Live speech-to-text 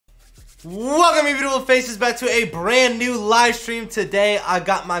Welcome, you beautiful faces, back to a brand new live stream. Today I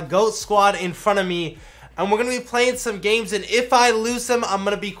got my GOAT squad in front of me, and we're going to be playing some games, and if I lose them, I'm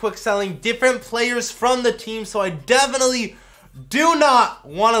going to be quick selling different players from the team, so I definitely do not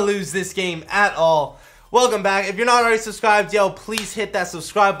want to lose this game at all. Welcome back. If you're not already subscribed, yo, please hit that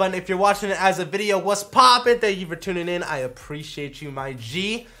subscribe button. If you're watching it as a video, what's poppin'? Thank you for tuning in. I appreciate you, my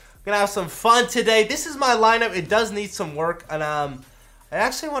G. Gonna have some fun today. This is my lineup. It does need some work, and I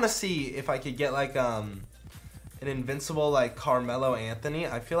actually want to see if I could get like an invincible like Carmelo Anthony.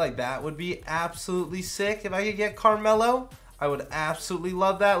 I feel like that would be absolutely sick if I could get Carmelo. I would absolutely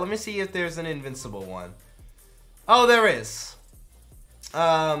love that. Let me see if there's an invincible one. Oh, there is.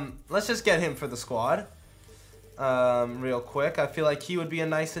 Let's just get him for the squad. Real quick. I feel like he would be a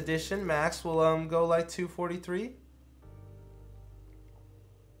nice addition. Max will go like 243.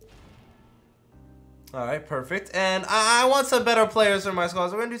 Alright, perfect. And I want some better players for my squad.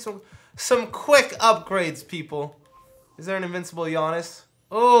 So we're going to do some quick upgrades, people. Is there an invincible Giannis?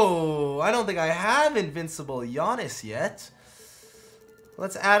 Oh, I don't think I have invincible Giannis yet.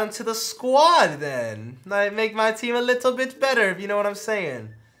 Let's add him to the squad then. Make my team a little bit better, if you know what I'm saying.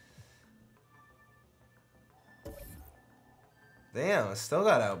 Damn, I still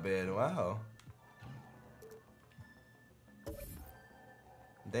got outbid. Wow.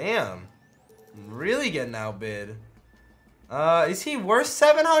 Damn. Really getting outbid. Is he worth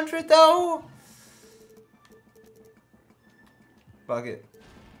 700 though? Fuck it.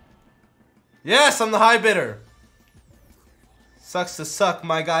 Yes, I'm the high bidder. Sucks to suck,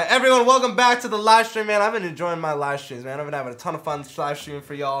 my guy. Everyone, welcome back to the live stream, man. I've been enjoying my live streams, man. I've been having a ton of fun live streaming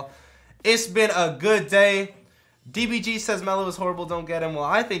for y'all. It's been a good day. DBG says Melo is horrible, don't get him. Well,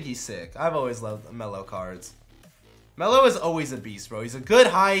 I think he's sick. I've always loved Melo cards. Melo is always a beast, bro. He's a good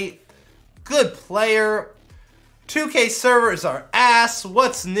height. Good player. 2K servers are ass.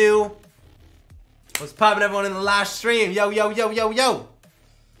 What's new? What's poppin', everyone in the live stream? Yo, yo, yo, yo, yo.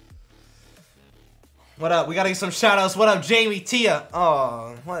 What up? We gotta get some shout outs. What up, Jamie, Tia?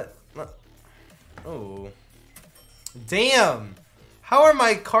 Oh, what? Oh. Damn. How are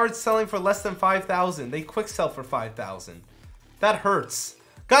my cards selling for less than 5,000? They quick sell for 5,000. That hurts.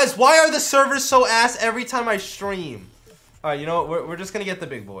 Guys, why are the servers so ass every time I stream? Alright, you know what? We're just gonna get the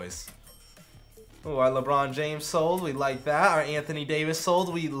big boys. Oh, our LeBron James sold. We like that. Our Anthony Davis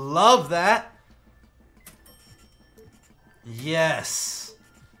sold. We love that. Yes.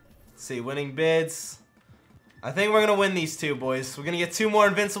 Let's see, winning bids. I think we're going to win these two, boys. We're going to get 2 more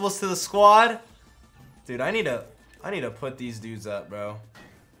invincibles to the squad. Dude, I need to put these dudes up, bro.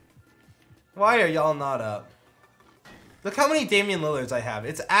 Why are y'all not up? Look how many Damian Lillards I have.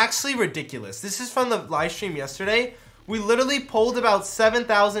 It's actually ridiculous. This is from the live stream yesterday. We literally pulled about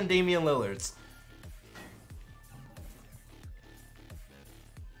 7,000 Damian Lillards.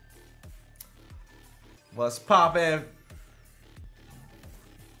 What's poppin'?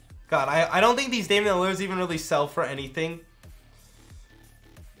 God, I don't think these Damian Lillards even really sell for anything.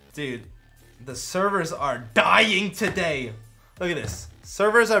 Dude, the servers are dying today. Look at this.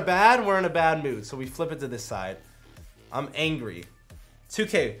 Servers are bad, we're in a bad mood. So we flip it to this side. I'm angry.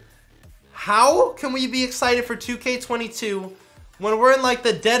 2K. How can we be excited for 2K22 when we're in like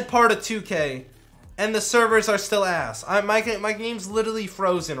the dead part of 2K and the servers are still ass? My game's literally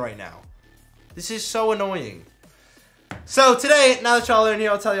frozen right now. This is so annoying. So today, now that y'all are in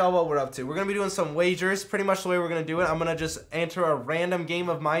here, I'll tell y'all what we're up to. We're going to be doing some wagers. Pretty much the way we're going to do it, I'm going to just enter a random game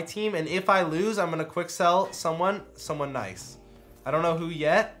of my team. And if I lose, I'm going to quick sell someone nice. I don't know who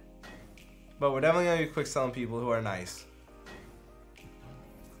yet, but we're definitely going to be quick selling people who are nice.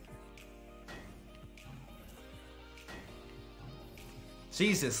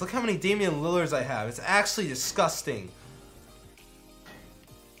 Jesus, look how many Damian Lillards I have. It's actually disgusting.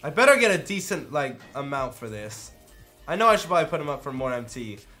 I better get a decent, like, amount for this. I know I should probably put him up for more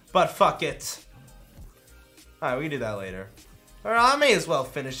MT, but fuck it. Alright, we can do that later. Alright, I may as well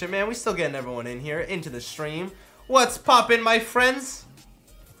finish it, man. We still getting everyone in here, into the stream. What's poppin', my friends?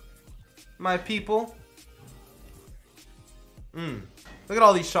 My people? Look at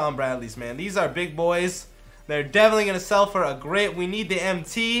all these Sean Bradleys, man. These are big boys. They're definitely going to sell for a great... We need the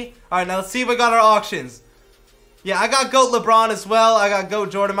MT. Alright, now let's see if we got our auctions. Yeah, I got GOAT LeBron as well. I got GOAT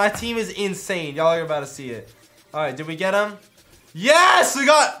Jordan. My team is insane. Y'all are about to see it. Alright, did we get him? Yes! We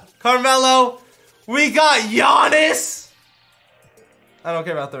got Carmelo. We got Giannis. I don't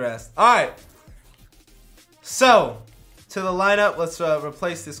care about the rest. Alright. So, to the lineup, let's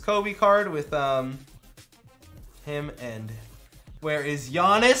replace this Kobe card with him and... Where is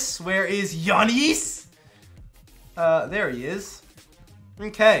Giannis? Where is Giannis? There he is.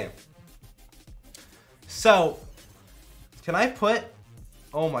 Okay. So, can I put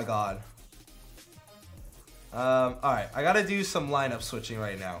Oh my god. Alright, I gotta do some lineup switching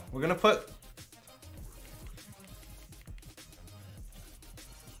right now. I'm gonna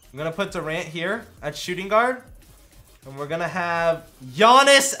put Durant here at shooting guard. And we're gonna have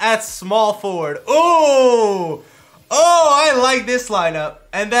Giannis at small forward. Ooh! Oh, I like this lineup.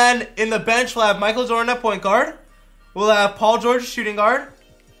 And then in the bench, we'll have Michael Jordan at point guard. We'll have Paul George at shooting guard.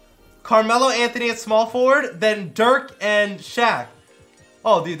 Carmelo Anthony at small forward. Then Dirk and Shaq.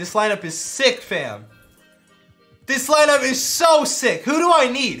 Oh, dude, this lineup is sick, fam. This lineup is so sick. Who do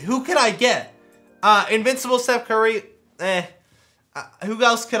I need? Who can I get? Invincible Steph Curry. Who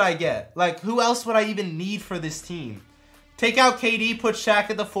else could I get? Like, who else would I even need for this team? Take out KD, put Shaq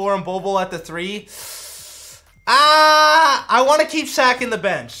at the 4 and Bobo at the 3. I want to keep Shaq in the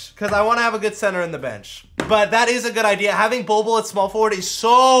bench because I want to have a good center in the bench. But that is a good idea. Having Bobo at small forward is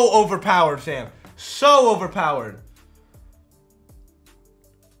so overpowered, fam. So overpowered.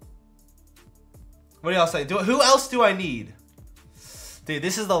 What else I do? Who else do I need? Dude,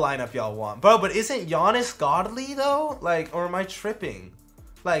 this is the lineup y'all want. Bro, but isn't Giannis godly, though? Like, or am I tripping?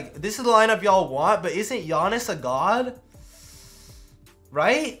 Like, this is the lineup y'all want, but isn't Giannis a god?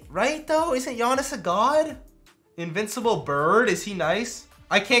 Right? Right, though? Isn't Giannis a god? Invincible Bird, is he nice?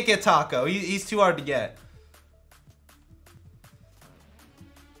 I can't get Taco. He's too hard to get.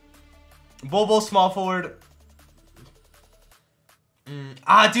 Bobo small forward.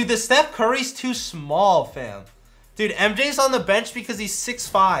 Dude, the Steph Curry's too small, fam. Dude, MJ's on the bench because he's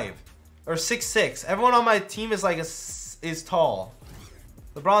 6'5" or 6'6". Everyone on my team is like is tall.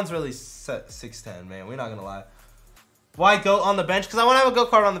 LeBron's really 6'10", man. We're not gonna lie. Why GOAT on the bench? Because I want to have a GOAT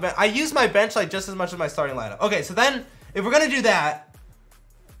card on the bench. I use my bench like just as much as my starting lineup. Okay, so then if we're gonna do that,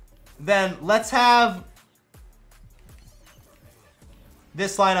 then let's have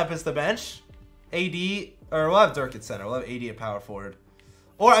this lineup as the bench. AD, or we'll have Dirk at center. We'll have AD at power forward.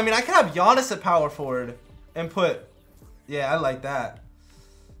 Or, I mean, I could have Giannis at power forward and put... Yeah, I like that.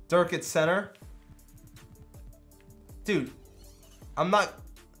 Dirk at center. Dude, I'm not...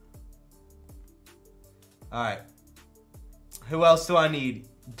 Alright. Who else do I need?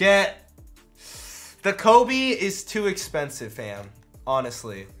 Get... The Kobe is too expensive, fam.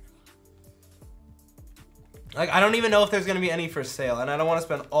 Honestly. Like, I don't even know if there's going to be any for sale. And I don't want to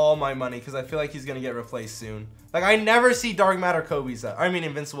spend all my money because I feel like he's going to get replaced soon. Like, I never see Dark Matter Kobe's up. I mean,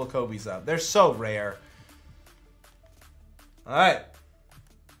 Invincible Kobe's up. They're so rare. Alright.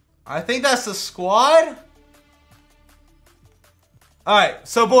 I think that's the squad. Alright,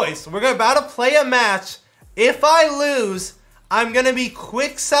 so boys, we're about to play a match. If I lose, I'm going to be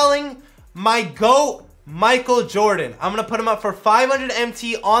quick selling my GOAT Michael Jordan. I'm going to put him up for 500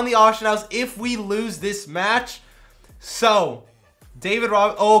 MT on the auction house if we lose this match. So, David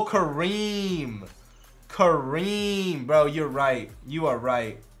Rob... Oh, Kareem. Kareem. Bro, you're right. You are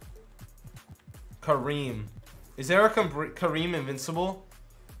right. Kareem. Is there a Kareem Invincible?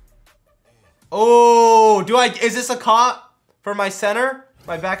 Oh, do I... Is this a cop for my center?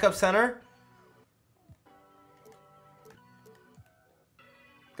 My backup center?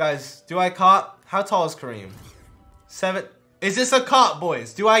 Guys, do I cop? How tall is Kareem? 7. Is this a cop,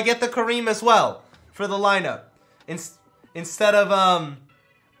 boys? Do I get the Kareem as well for the lineup? Instead of,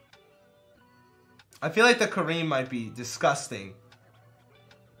 I feel like the Kareem might be disgusting.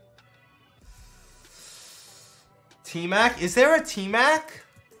 T-Mac? Is there a T-Mac?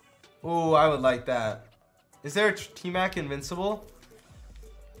 Ooh, I would like that. Is there a T-Mac Invincible?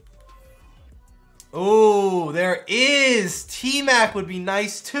 Ooh, there is. T-Mac would be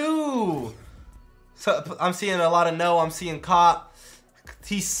nice too. So I'm seeing a lot of no. I'm seeing cop.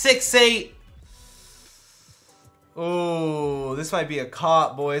 He's 6'8". Ooh, this might be a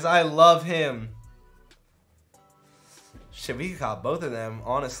cop, boys. I love him. Shit, we could cop both of them,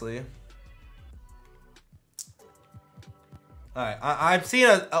 honestly. Alright, I'm seeing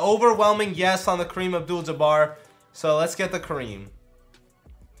an overwhelming yes on the Kareem Abdul-Jabbar. So let's get the Kareem.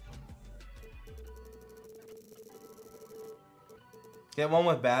 Get one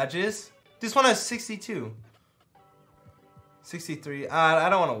with badges. This one has 62. 63. I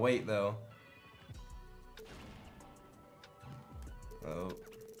don't want to wait, though. Oh.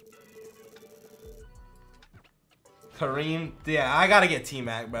 Kareem. Yeah, I got to get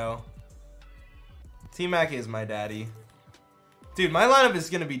T-Mac, bro. T-Mac is my daddy. Dude, my lineup is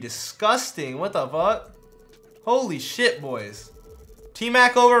going to be disgusting. What the fuck? Holy shit, boys.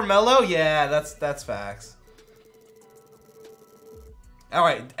 T-Mac over Melo? Yeah, that's facts.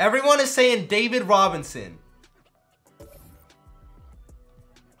 Alright, everyone is saying David Robinson.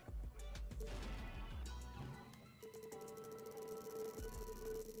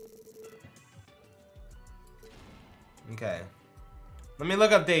 Okay. Let me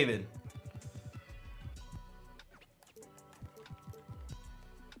look up David.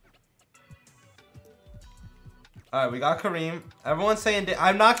 All right, we got Kareem. Everyone's saying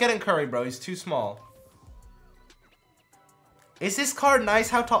I'm not getting Curry, bro. He's too small. Is this card nice?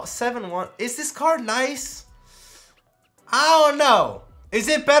 How tall? 7'1". Is this card nice? I don't know. Is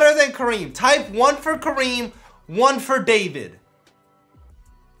it better than Kareem? Type 1 for Kareem, 1 for David.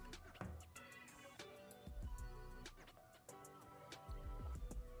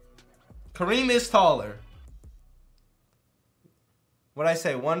 Kareem is taller. What'd I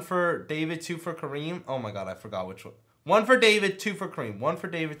say? 1 for David, 2 for Kareem? Oh my god, I forgot which one. 1 for David, 2 for Kareem. 1 for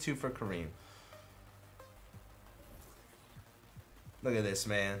David, 2 for Kareem. Look at this,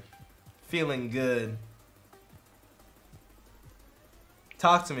 man. Feeling good.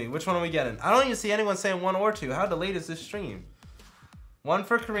 Talk to me. Which one are we getting? I don't even see anyone saying 1 or 2. How delayed is this stream? 1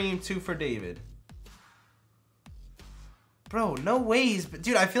 for Kareem, 2 for David. Bro, no ways. But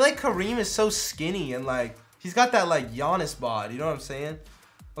dude, I feel like Kareem is so skinny and like he's got that like Giannis bod. You know what I'm saying?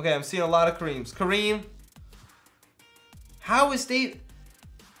 Okay, I'm seeing a lot of Kareems. Kareem. How is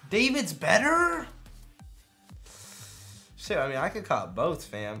David's better? Shit, I mean, I could cop both,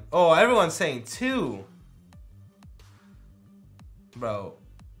 fam. Oh, everyone's saying 2. Bro,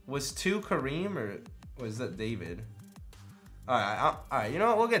 was 2 Kareem or was that David? Alright, you know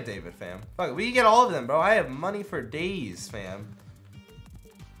what? We'll get David, fam. Fuck it, we can get all of them, bro. I have money for days, fam.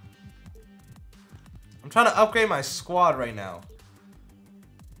 I'm trying to upgrade my squad right now.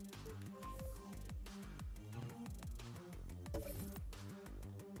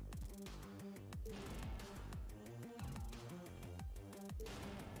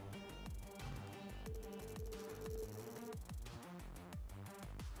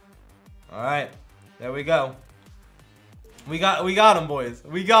 All right, there we go. We got him, boys.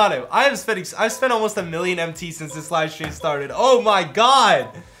 We got him. I've spent almost $1 million MT since this live stream started. Oh my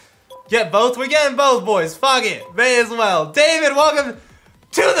god. Get both. We're getting both, boys. Fuck it. May as well. David, welcome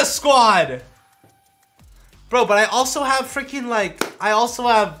to the squad. Bro, but I also have freaking like I also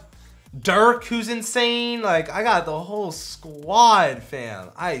have Dirk, who's insane. Like I got the whole squad, fam.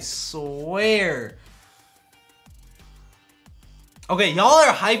 I swear. Okay, y'all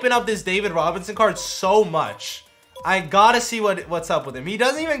are hyping up this David Robinson card so much. I gotta see what's up with him. He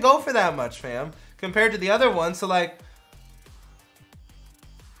doesn't even go for that much, fam, compared to the other ones. So like,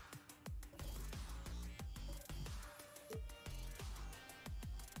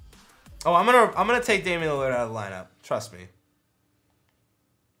 oh, I'm gonna take Damian Lillard out of the lineup. Trust me.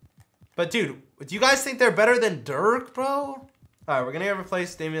 But dude, do you guys think they're better than Dirk, bro? All right, we're gonna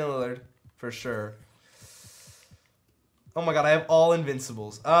replace Damian Lillard for sure. Oh my god, I have all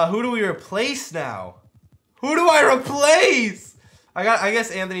invincibles. Who do we replace now? Who do I replace? I guess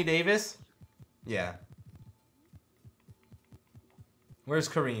Anthony Davis. Yeah. Where's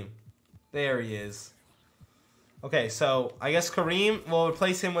Kareem? There he is. Okay, so I guess Kareem will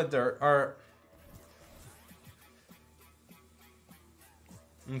replace him with Dirk. Or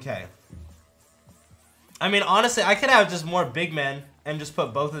okay. I mean, honestly, I could have just more big men and just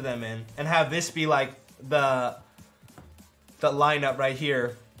put both of them in and have this be like the lineup right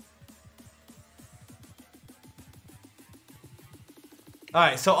here.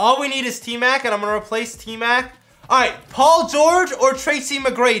 Alright, so all we need is T-Mac, and I'm going to replace T-Mac. Alright, Paul George or Tracy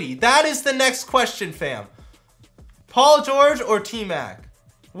McGrady? That is the next question, fam. Paul George or T-Mac?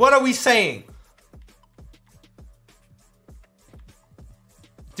 What are we saying?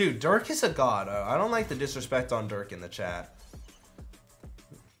 Dude, Dirk is a god. I don't like the disrespect on Dirk in the chat.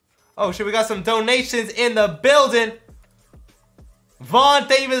 Oh, shit, we got some donations in the building. Vaughn,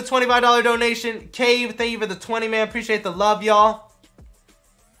 thank you for the $25 donation. Cave, thank you for the 20, man. Appreciate the love, y'all.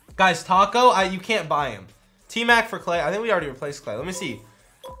 Guys, Taco, you can't buy him. T-Mac for Clay. I think we already replaced Clay. Let me see.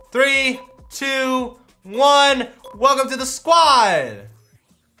 3, 2, 1. Welcome to the squad.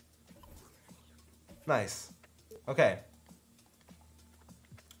 Nice. Okay.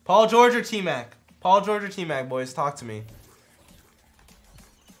 Paul George or T-Mac? Paul George or T-Mac, boys? Talk to me.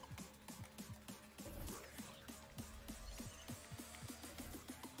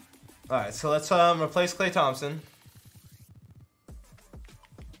 Alright, so let's replace Klay Thompson.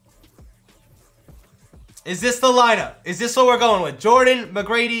 Is this the lineup? Is this what we're going with? Jordan,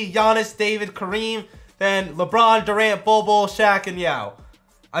 McGrady, Giannis, David, Kareem, then LeBron, Durant, Bobo, Shaq, and Yao.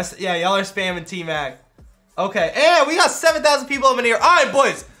 Yeah, y'all are spamming T-Mac. Okay, and we got 7,000 people up in here. All right,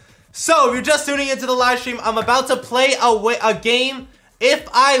 boys. So, if you're just tuning into the live stream, I'm about to play a game. If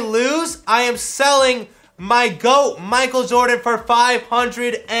I lose, I am selling my GOAT, Michael Jordan, for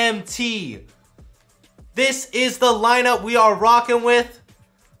 500 MT. This is the lineup we are rocking with.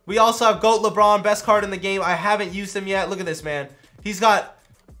 We also have GOAT LeBron, best card in the game. I haven't used him yet. Look at this, man. He's got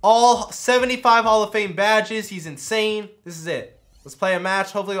all 75 Hall of Fame badges. He's insane. This is it. Let's play a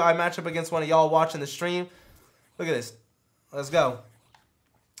match. Hopefully I match up against one of y'all watching the stream. Look at this. Let's go.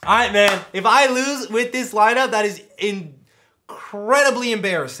 All right, man. If I lose with this lineup, that is incredibly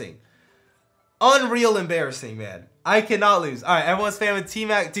embarrassing. Unreal embarrassing, man. I cannot lose. All right, everyone's spamming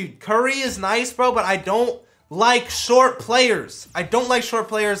T-Mac. Dude, Curry is nice, bro, but I don't like short players. I don't like short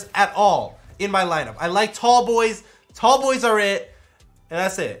players at all in my lineup. I like tall boys. Tall boys are it, and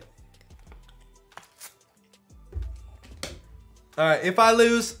that's it. All right, if I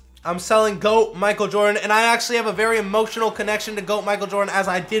lose, I'm selling GOAT Michael Jordan, and I actually have a very emotional connection to GOAT Michael Jordan, as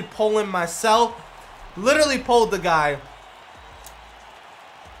I did poll him myself. Literally polled the guy.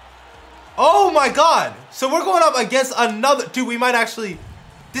 Oh my God. So we're going up against another. Dude, we might actually.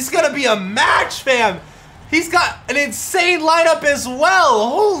 This is going to be a match, fam. He's got an insane lineup as well.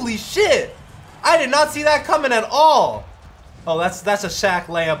 Holy shit. I did not see that coming at all. Oh, that's a Shaq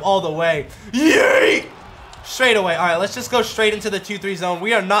layup all the way. Yay! Straight away. All right, let's just go straight into the 2-3 zone.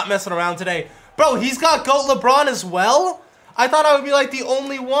 We are not messing around today. Bro, he's got GOAT LeBron as well? I thought I would be like the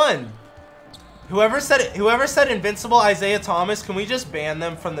only one. Whoever said Invincible Isaiah Thomas, can we just ban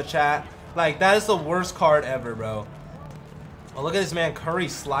them from the chat? Like, that is the worst card ever, bro. Oh, look at this man Curry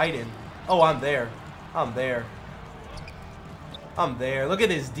sliding. Oh, I'm there. I'm there. I'm there. Look at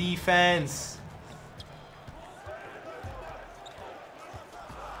his defense.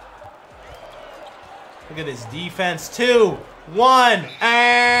 Look at his defense. 2, 1,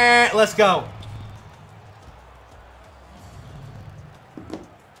 and let's go.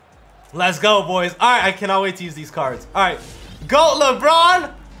 Let's go, boys. All right, I cannot wait to use these cards. All right, GOAT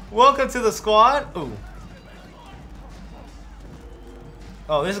LeBron. Welcome to the squad. Ooh.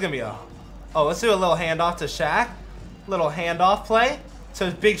 Oh, this is gonna be a. Oh, let's do a little handoff to Shaq. Little handoff play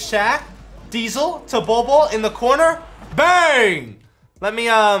to Big Shaq. Diesel to Bobo in the corner. Bang! Let me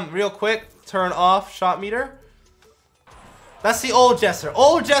real quick turn off shot meter. That's the old Jester.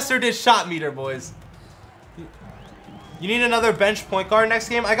 Old Jester did shot meter, boys. You need another bench point guard next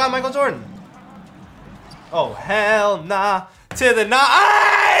game? I got Michael Jordan. Oh, hell nah. To the nah.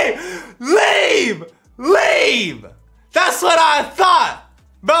 Hey! Leave! Leave! That's what I thought!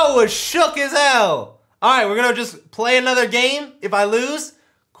 Bro was shook as hell. Alright, we're gonna just play another game. If I lose,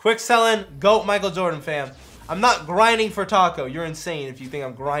 quick selling GOAT Michael Jordan, fam. I'm not grinding for Taco. You're insane if you think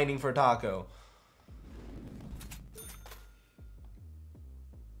I'm grinding for Taco.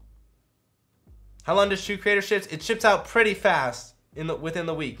 How long does shoe creator ships? It ships out pretty fast within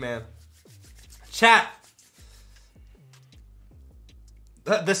the week, man. Chat.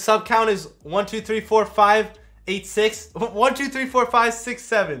 The sub count is 1, 2, 3, 4, 5, 8, 6. 1, 2, 3, 4, 5, 6,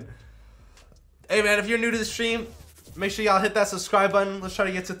 7. Hey man, if you're new to the stream, make sure y'all hit that subscribe button. Let's try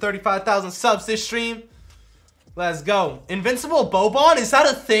to get to 35,000 subs this stream. Let's go. Invincible Boban? Is that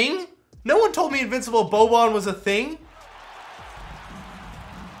a thing? No one told me Invincible Boban was a thing.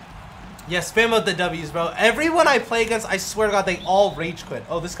 Yeah, spam out the W's, bro. Everyone I play against, I swear to God, they all rage quit.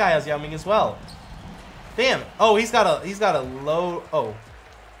 Oh, this guy has Yao Ming as well. Damn. Oh, he's got a low. Oh.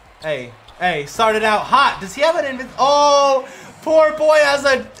 Hey, started out hot. Does he have an invincible? Oh, poor boy has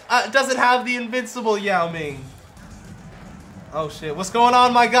doesn't have the invincible Yao Ming. Oh shit, what's going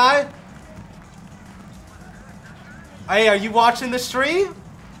on, my guy? Hey, are you watching the stream?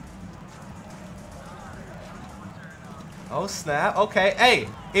 Oh snap. Okay. Hey,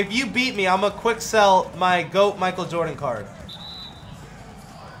 if you beat me, I'm gonna quick sell my GOAT Michael Jordan card.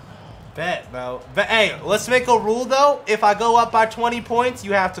 Bet, bro. But hey, let's make a rule though. If I go up by 20 points,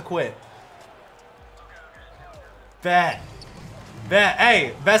 you have to quit. Bet. Bet.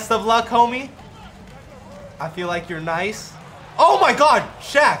 Hey, best of luck, homie. I feel like you're nice. Oh my God,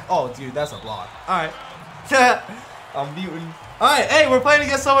 Shaq. Oh, dude, that's a block. All right. I'm muting. All right. Hey, we're playing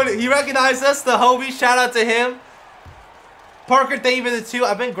against someone. He recognized us, the homie. Shout out to him. Parker, thank you for the 2.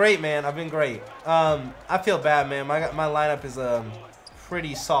 I've been great, man. I've been great. I feel bad, man. My lineup is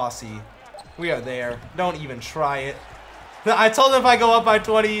pretty saucy. We are there. Don't even try it. I told him if I go up by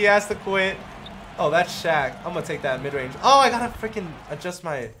 20, he has to quit. Oh, that's Shaq. I'm gonna take that mid-range. Oh, I gotta freaking adjust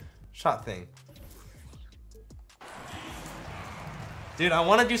my shot thing. Dude, I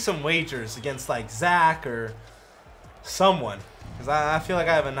want to do some wagers against like Zach or someone, because I feel like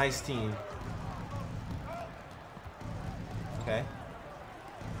I have a nice team. Okay.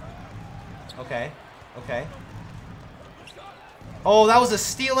 Okay. Okay. Oh, that was a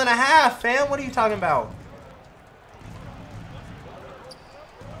steal and a half, fam. What are you talking about?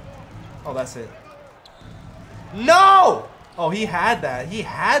 Oh, that's it. No! Oh, he had that. He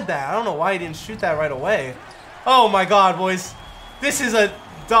had that. I don't know why he didn't shoot that right away. Oh, my God, boys. This is a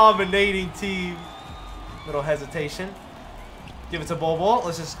dominating team. Little hesitation. Give it to Bobo.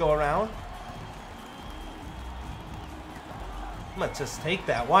 Let's just go around. I'm gonna just take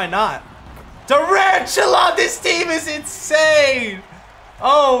that. Why not? Tarantula! This team is insane!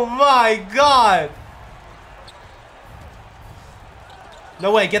 Oh my god!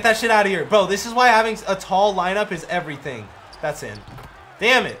 No way, get that shit out of here. Bro, this is why having a tall lineup is everything. That's in.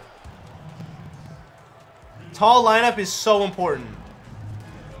 Damn it. Tall lineup is so important.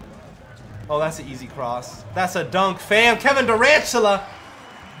 Oh, that's an easy cross. That's a dunk, fam. Kevin Durantula.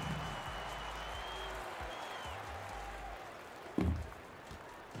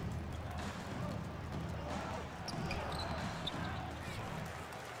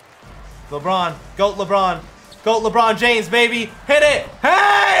 LeBron. Goat LeBron. Goat LeBron James, baby. Hit it.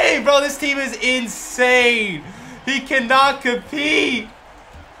 Hey, bro, this team is insane. He cannot compete.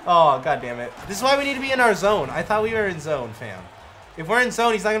 Oh, god damn it. This is why we need to be in our zone. I thought we were in zone, fam. If we're in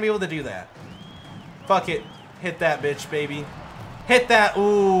zone, he's not going to be able to do that. Fuck it. Hit that bitch, baby. Hit that.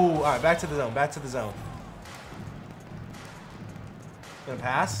 Ooh. All right, back to the zone. Back to the zone. Gonna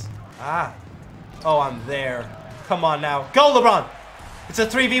pass? Ah. Oh, I'm there. Come on now. Go, LeBron. It's a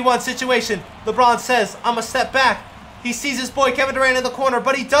 3v1 situation. LeBron says, I'm a step back. He sees his boy Kevin Durant in the corner,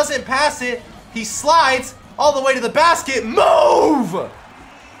 but he doesn't pass it. He slides all the way to the basket. Move!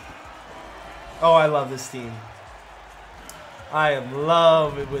 Oh, I love this team. I am in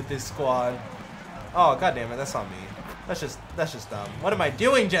love with this squad. Oh, god damn it. That's on me. That's just dumb. What am I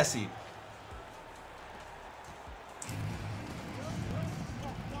doing, Jesse?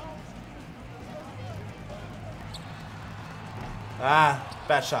 Ah,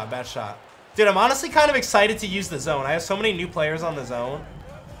 bad shot, bad shot. Dude, I'm honestly kind of excited to use the zone. I have so many new players on the zone.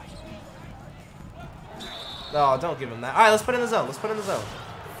 Oh, don't give him that. All right, let's put in the zone. Let's put in the zone.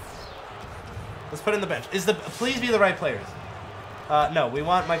 Let's put in the bench. Please be the right players. No, we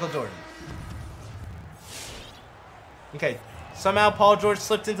want Michael Jordan. Okay, somehow Paul George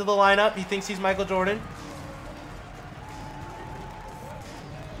slipped into the lineup. He thinks he's Michael Jordan.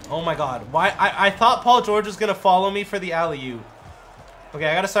 Oh my god. Why? I thought Paul George was going to follow me for the alley-oop. Okay,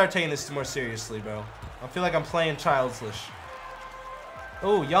 I got to start taking this more seriously, bro. I feel like I'm playing childish.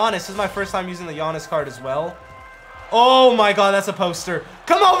 Oh, Giannis. This is my first time using the Giannis card as well. Oh my god, that's a poster.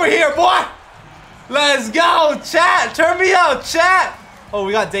 Come over here, boy! Let's go, chat! Turn me up, chat! Oh,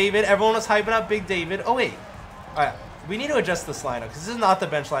 we got David. Everyone was hyping up Big David. Oh, wait. Alright, we need to adjust this lineup, because this is not the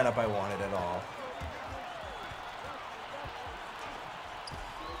bench lineup I wanted at all.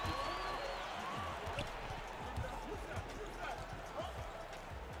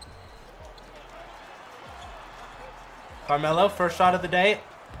 Carmelo, first shot of the day.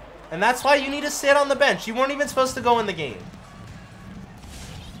 And that's why you need to sit on the bench. You weren't even supposed to go in the game.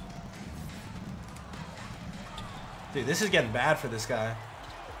 Dude, this is getting bad for this guy.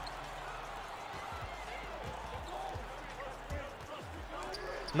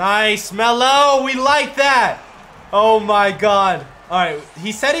 Nice, Melo. We like that. Oh, my God. All right,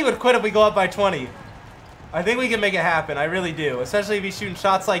 he said he would quit if we go up by 20. I think we can make it happen. I really do. Especially if he's shooting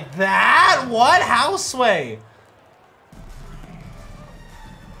shots like that. What? House sway.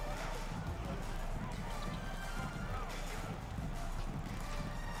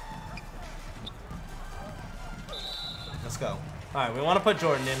 Let's go. All right, we want to put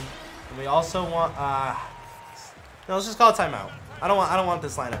Jordan in, and we also want. No, let's just call a timeout. I don't want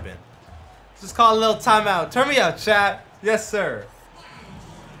this lineup in. Let's just call a little timeout. Turn me up, chat. Yes, sir.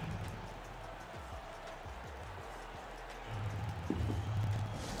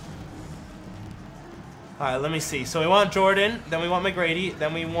 All right, let me see. So we want Jordan, then we want McGrady,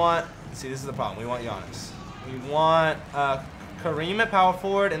 then we want. See, this is the problem. We want Giannis. We want Kareem at power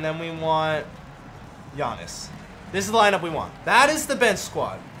forward, and then we want Giannis. This is the lineup we want. That is the bench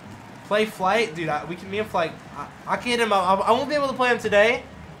squad. Play Flight. Dude, me and Flight, I can hit him up. I won't be able to play him today,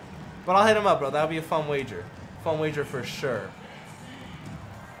 but I'll hit him up, bro. That'll be a fun wager. Fun wager for sure.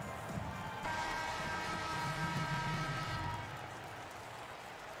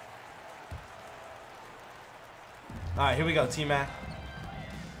 All right, here we go, T-Mac.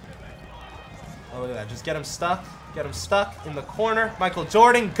 Oh, look at that. Just get him stuck. Get him stuck in the corner. Michael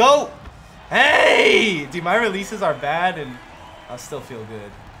Jordan, go! Hey! Dude, my releases are bad, and I still feel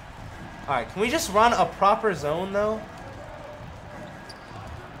good. All right, can we just run a proper zone, though?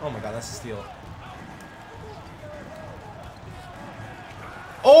 Oh, my God, that's a steal.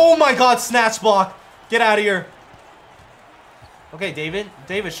 Oh, my God, snatch block. Get out of here. Okay, David.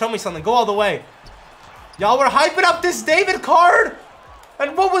 David, show me something. Go all the way. Y'all were hyping up this David card?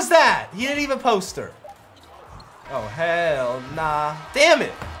 And what was that? He didn't even poster. Oh, hell nah. Damn it.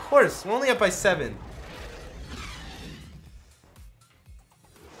 Of course. We're only up by 7.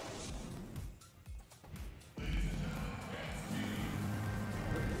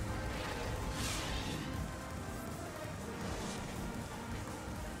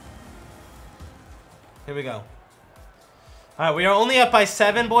 Here we go. Alright, we are only up by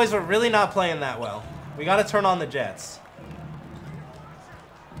 7, boys. We're really not playing that well. We got to turn on the Jets.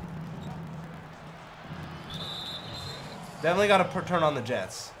 Definitely got to turn on the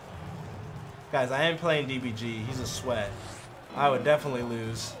Jets. Guys, I am playing DBG. He's a sweat. I would definitely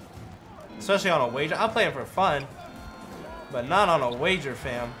lose. Especially on a wager. I'm playing for fun. But not on a wager,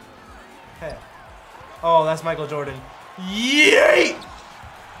 fam. Hey. Oh, that's Michael Jordan. Yay!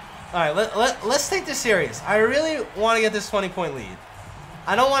 Alright, let's take this serious. I really want to get this 20-point lead.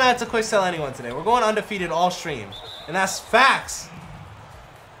 I don't want to have to quick sell anyone today. We're going undefeated all stream. And that's facts.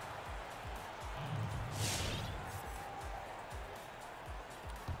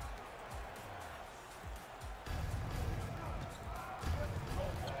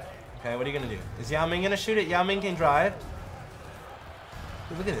 Okay, what are you going to do? Is Yao Ming going to shoot it? Yao Ming can drive.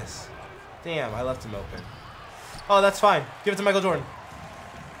 Dude, look at this. Damn, I left him open. Oh, that's fine. Give it to Michael Jordan.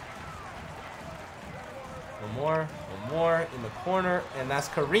 One more in the corner, and that's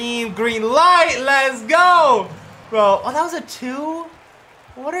Kareem. Green light, let's go! Bro, oh, that was a 2?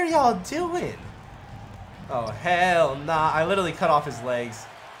 What are y'all doing? Oh, hell nah. I literally cut off his legs.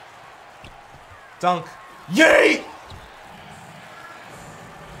 Dunk. Yay!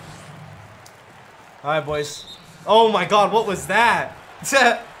 Alright, boys. Oh my god, what was that?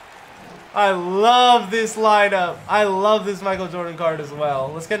 I love this lineup. I love this Michael Jordan card as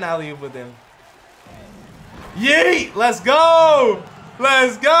well. Let's get an alley-oop with him. Yeet! Let's go!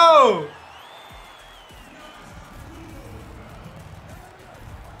 Let's go!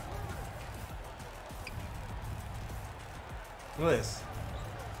 Look at this.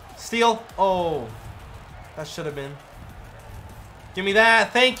 Steal. Oh. That should have been. Give me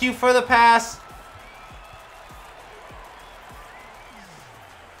that. Thank you for the pass.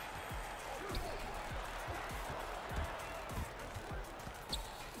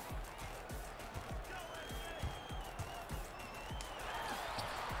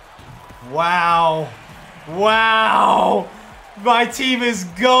 Wow. Wow. My team is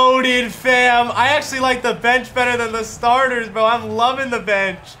goated, fam. I actually like the bench better than the starters, bro. I'm loving the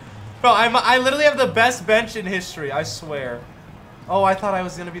bench. Bro, I literally have the best bench in history, I swear. Oh, I thought I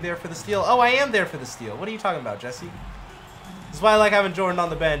was going to be there for the steal. Oh, I am there for the steal. What are you talking about, Jesse? This is why I like having Jordan on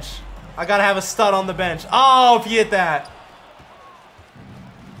the bench. I got to have a stud on the bench. Oh, if you hit that.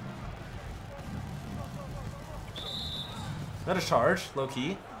 Is that a charge? Low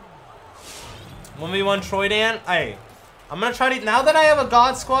key. 1v1 Troy Dan. Hey, I'm going to try to... Now that I have a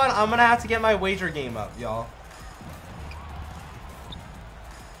God Squad, I'm going to have to get my wager game up, y'all.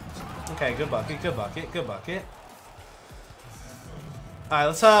 Okay, good bucket, good bucket, good bucket. Alright,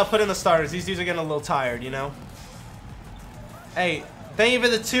 let's put in the starters. These dudes are getting a little tired, you know? Hey, thank you for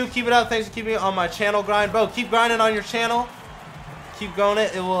the 2. Keep it up. Thanks for keeping it on my channel grind. Bro, keep grinding on your channel. Keep going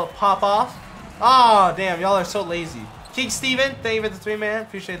it. It will pop off. Oh, damn. Y'all are so lazy. King Steven, thank you for the 3, man.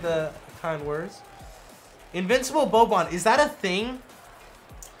 Appreciate the kind words. Invincible Boban, is that a thing?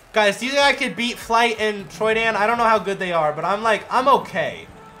 Guys, do you think I could beat Flight and Troy Dan? I don't know how good they are, but I'm okay.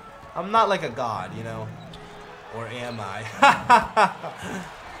 I'm not like a god, you know? Or am I?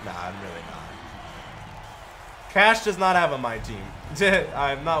 Nah, I'm really not. Cash does not have a my team.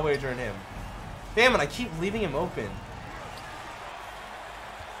 I'm not wagering him. Damn it, I keep leaving him open.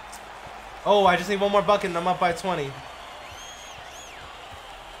 Oh, I just need one more bucket and I'm up by 20.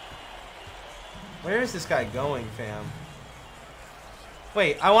 Where is this guy going, fam?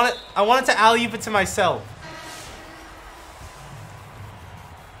 Wait, I wanted to alley-oop it to myself.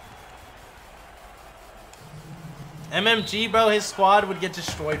 MMG, bro, his squad would get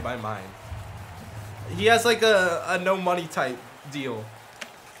destroyed by mine. He has like a no money type deal.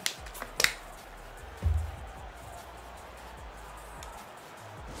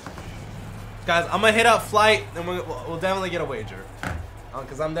 Guys, I'm gonna hit up Flight and we'll definitely get a wager.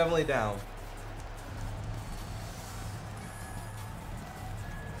 Because I'm definitely down.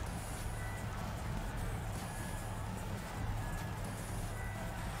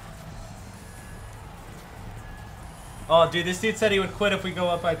 Oh, dude, this dude said he would quit if we go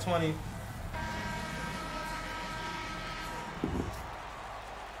up by 20.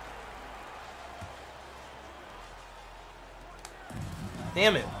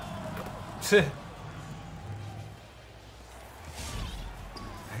 Damn it.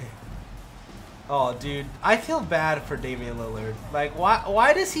 Oh, dude. I feel bad for Damian Lillard. Like,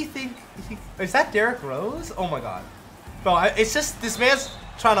 why does he think... Is that Derrick Rose? Oh, my God. Bro, it's just... This man's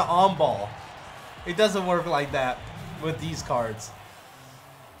trying to on-ball. It doesn't work like that with these cards.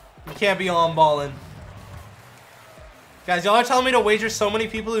 You can't be on-balling. Guys, y'all are telling me to wager so many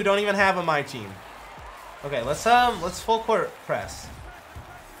people who don't even have a my team. Okay, let's full court press.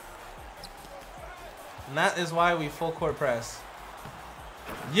 And that is why we full court press.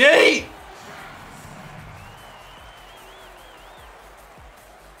 Yeet!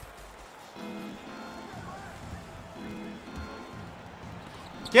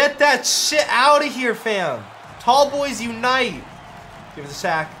 Get that shit out of here, fam. Tall boys unite. Give it to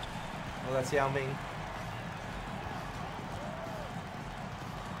Shaq. Oh, that's Yao Ming.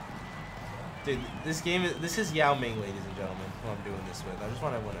 Dude, this is Yao Ming, ladies and gentlemen, who I'm doing this with. I just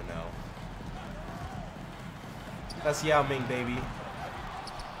want everyone to know. That's Yao Ming, baby.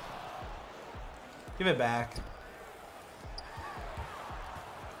 Give it back.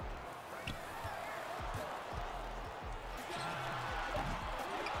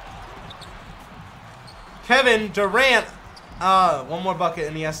 Kevin Durant. One more bucket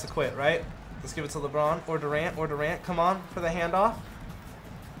and he has to quit, right? Let's give it to LeBron or Durant. Come on for the handoff.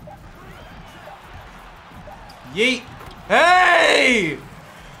 Yeet. Hey!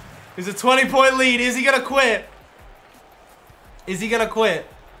 There's a 20-point lead. Is he gonna quit? Is he gonna quit?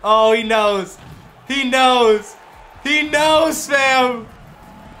 Oh, he knows. He knows. He knows, fam.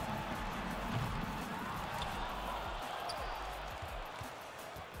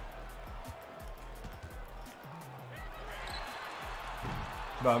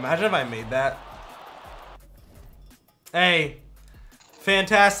 Bro, imagine if I made that. Hey.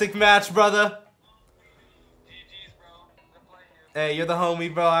 Fantastic match, brother. GG's, bro. Good play here. Hey, you're the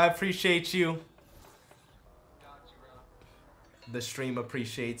homie, bro. I appreciate you. Got you, bro. The stream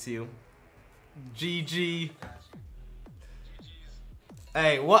appreciates you. GG. GG's.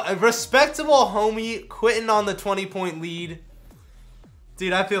 Hey, what a respectable homie quitting on the 20-point lead.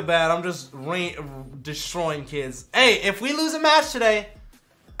 Dude, I feel bad. I'm just destroying kids. Hey, if we lose a match today,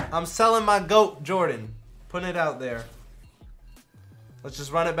 I'm selling my GOAT Jordan. Putting it out there. Let's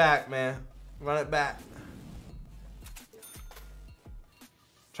just run it back, man. Run it back.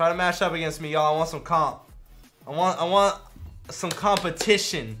 Try to match up against me, y'all. I want some comp. I want some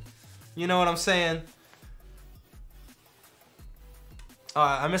competition. You know what I'm saying?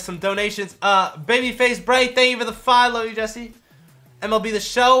 Alright, I missed some donations. Babyface Bray, thank you for the 5. Love you, Jesse. MLB The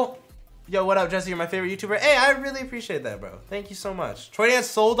Show. Yo, what up, Jesse? You're my favorite YouTuber. Hey, I really appreciate that, bro. Thank you so much. Troy Dance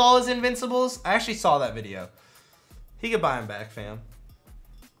sold all his Invincibles. I actually saw that video. He could buy them back, fam.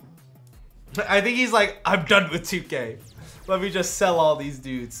 I think he's like, I'm done with 2K. Let me just sell all these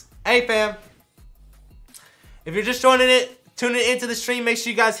dudes. Hey, fam. If you're just tuning into the stream, make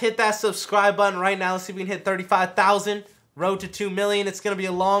sure you guys hit that subscribe button right now. Let's see if we can hit 35,000. Road to 2 million. It's going to be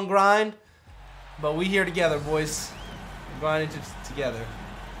a long grind. But we here together, boys. We're grinding together.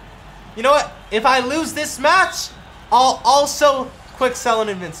 You know what? If I lose this match, I'll also quick sell an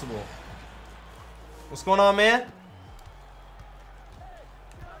Invincible. What's going on, man?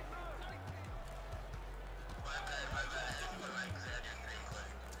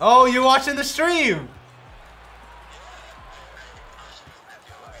 Oh, you're watching the stream.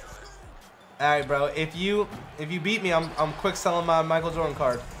 All right, bro. If you beat me, I'm quick selling my Michael Jordan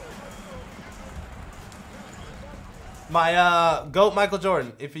card. My GOAT Michael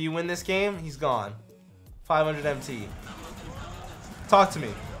Jordan. If you win this game, he's gone. 500 MT. Talk to me.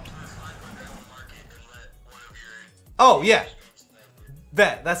 Oh yeah.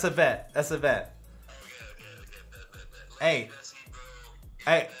 Bet. That's a bet. That's a bet. Hey.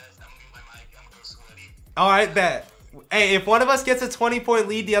 Hey. All right, bet. Hey, if one of us gets a 20-point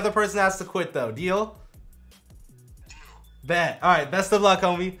lead, the other person has to quit, though. Deal? Bet. All right, best of luck,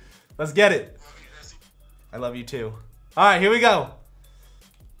 homie. Let's get it. I love you, too. All right, here we go.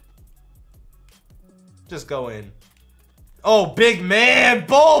 Just go in. Oh, big man.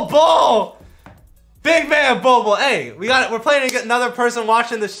 Bull. Big man, Bull. Hey, we're playing against another person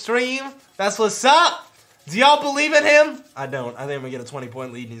watching the stream. That's what's up. Do y'all believe in him? I don't. I think I'm going to get a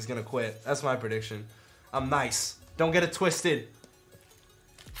 20-point lead and he's going to quit. That's my prediction. I'm nice. Don't get it twisted.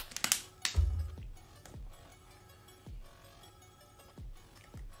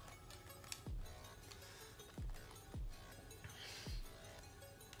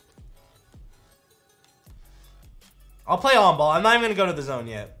 I'll play on ball. I'm not even going to go to the zone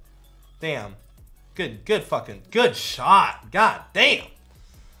yet. Damn. Good shot. God damn.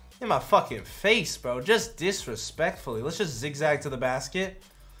 In my fucking face, bro. Just disrespectfully. Let's just zigzag to the basket.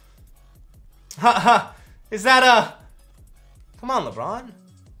 Ha. Is that Come on, LeBron.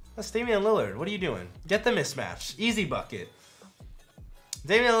 That's Damian Lillard. What are you doing? Get the mismatch. Easy bucket.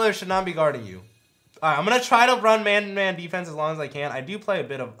 Damian Lillard should not be guarding you. Alright, I'm going to try to run man-to-man defense as long as I can. I do play a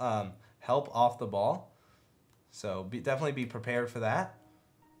bit of help off the ball. So definitely be prepared for that.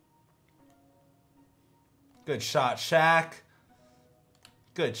 Good shot, Shaq.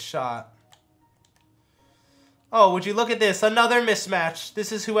 Good shot. Oh, would you look at this? Another mismatch.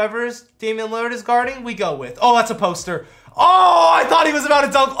 This is whoever's Damian Lillard is guarding, we go with. Oh, that's a poster. Oh, I thought he was about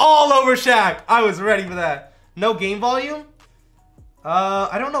to dunk all over Shaq. I was ready for that. No game volume?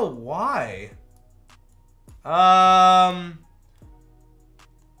 I don't know why. I'm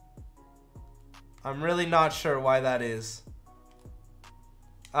really not sure why that is.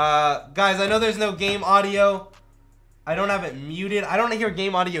 Guys, I know there's no game audio. I don't have it muted. I don't hear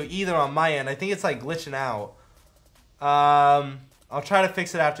game audio either on my end. I think it's like glitching out. I'll try to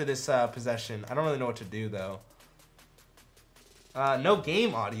fix it after this possession. I don't really know what to do though. No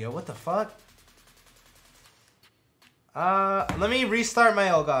game audio. What the fuck? Let me restart my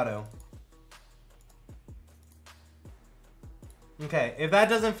Elgato. Okay, if that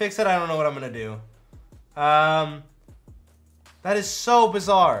doesn't fix it, I don't know what I'm gonna do. That is so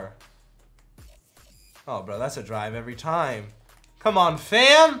bizarre. Oh, bro, that's a drive every time. Come on,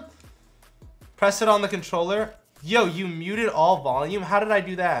 fam! Press it on the controller. Yo, you muted all volume? How did I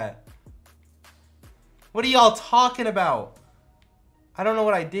do that? What are y'all talking about? I don't know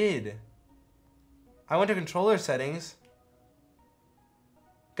what I did. I went to controller settings.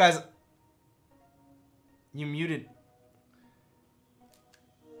 Guys, you muted.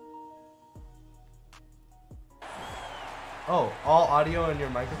 Oh, all audio in your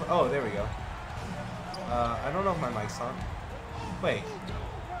microphone? Oh, there we go. I don't know if my mic's on. Wait.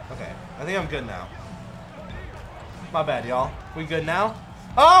 Okay, I think I'm good now. My bad, y'all. We good now?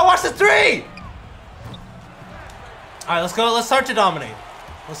 Oh, watch the three! Alright, let's go. Let's start to dominate.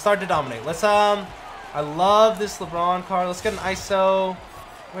 Let's start to dominate. Let's, I love this LeBron card. Let's get an ISO.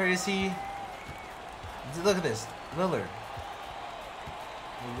 Where is he? Look at this. Lillard.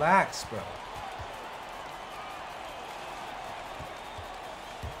 Relax, bro.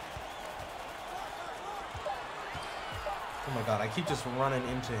 Oh my god, I keep just running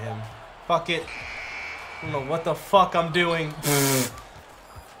into him. Fuck it. I don't know what the fuck I'm doing.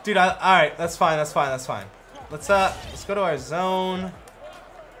 Dude, alright, that's fine, that's fine, that's fine. Let's go to our zone.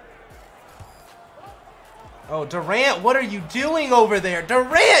 Oh, Durant, what are you doing over there?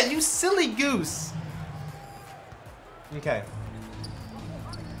 Durant, you silly goose. Okay.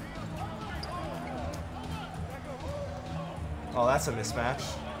 Oh, that's a mismatch.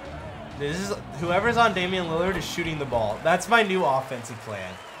 This is whoever's on Damian Lillard is shooting the ball. That's my new offensive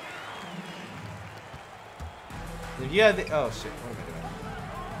plan. If you had the, oh shit, what am I doing?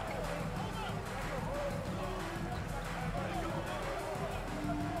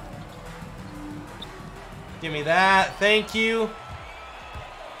 Give me that, thank you.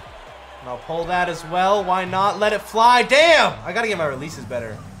 And I'll pull that as well. Why not? Let it fly. Damn! I gotta get my releases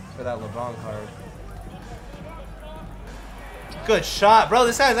better for that LeBron card. Good shot. Bro,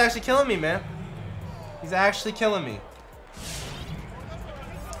 this guy's actually killing me, man. He's actually killing me.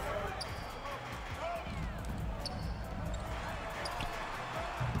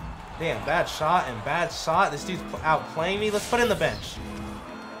 Damn, bad shot and bad shot. This dude's outplaying me. Let's put in the bench.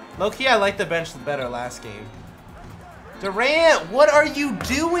 Low-key, I liked the bench better last game. Durant, what are you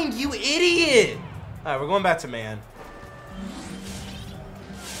doing, you idiot? All right, we're going back to man.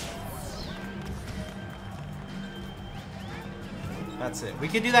 That's it. We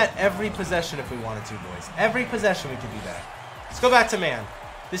could do that every possession if we wanted to, boys. Every possession we could do that. Let's go back to man.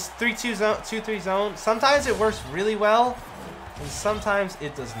 This 3-2 zone, 2-3 zone, sometimes it works really well, and sometimes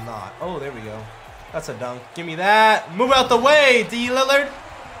it does not. Oh, there we go. That's a dunk. Give me that. Move out the way, D. Lillard.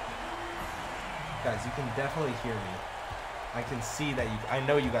 Guys, you can definitely hear me. I can see that you, I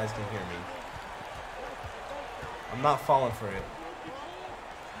know you guys can hear me. I'm not falling for it.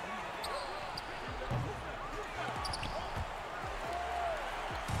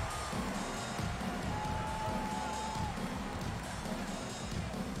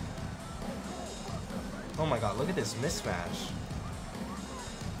 Oh my god, look at this mismatch.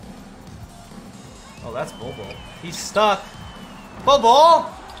 Oh, that's Bobo. He's stuck. Bobo!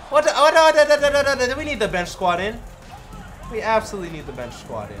 What? Do we need the bench squad in? We absolutely need the bench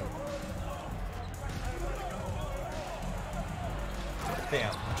squad in.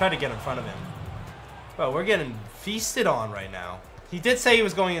 Damn, I tried to get in front of him. Bro, we're getting feasted on right now. He did say he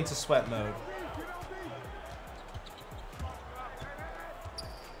was going into sweat mode.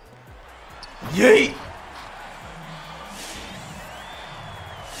 Yeet!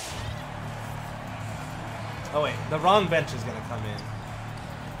 Oh wait, the wrong bench is gonna come in.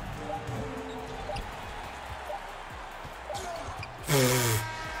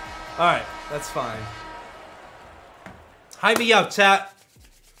 Alright, that's fine. Hype me up, chat.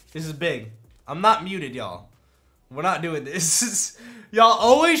 This is big. I'm not muted, y'all. We're not doing this. Y'all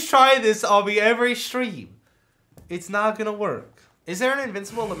always try this on me every stream. It's not gonna work. Is there an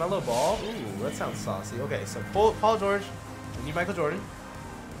invincible LaMelo Ball? Ooh, that sounds saucy. Okay, so Paul George. We need Michael Jordan.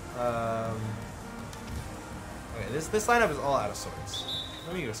 Okay, this lineup is all out of sorts.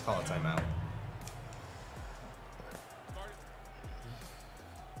 Let me just call a timeout.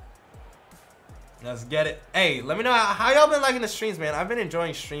 Let's get it. Hey, let me know how y'all been liking the streams, man. I've been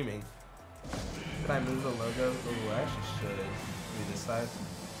enjoying streaming. Can I move the logo? Ooh, I actually should. Maybe this side.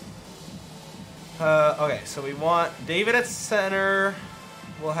 Okay, so we want David at center.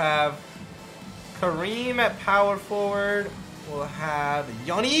 We'll have Kareem at power forward. We'll have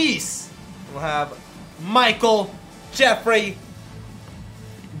Giannis. We'll have Michael, Jeffrey,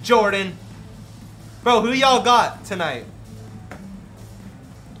 Jordan. Bro, who y'all got tonight?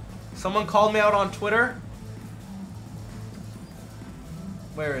 Someone called me out on Twitter.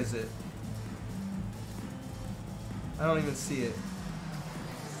 Where is it? I don't even see it.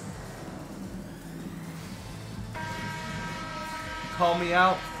 Call me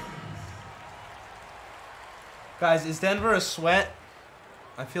out. Guys, is Denver a sweat?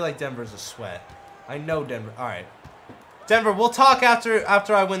 I feel like Denver's a sweat. I know Denver. Alright. Denver, we'll talk after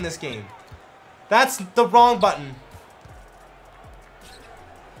I win this game. That's the wrong button.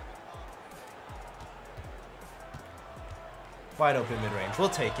 Wide open mid-range. We'll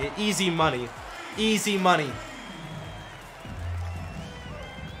take it. Easy money. Easy money.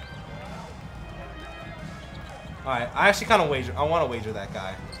 Alright, I actually kind of wager. I want to wager that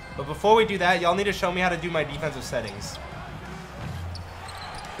guy. But before we do that, y'all need to show me how to do my defensive settings.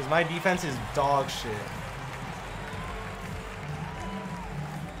 Because my defense is dog shit.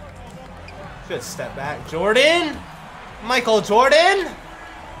 Good step back. Jordan! Michael Jordan!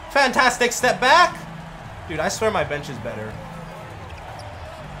 Fantastic step back! Dude, I swear my bench is better.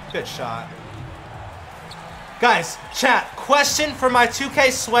 Good shot. Guys, chat, question for my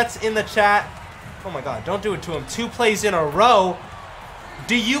 2K sweats in the chat. Oh my god, don't do it to him. 2 plays in a row.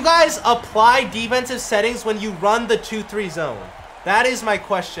 Do you guys apply defensive settings when you run the 2-3 zone? That is my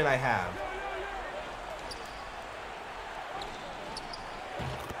question I have.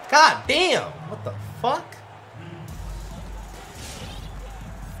 God damn! What the fuck?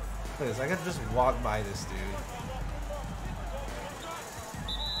 Look at this, I could just walk by this dude.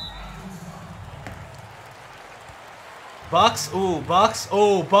 Bucks, ooh, Bucks,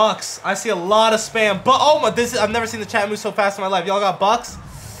 oh, Bucks. I see a lot of spam, but oh my, I've never seen the chat move so fast in my life. Y'all got Bucks?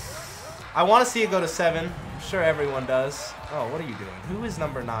 I want to see it go to 7. I'm sure everyone does. Oh, what are you doing? Who is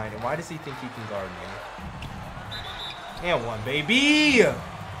number 9, and why does he think he can guard me? And 1, baby.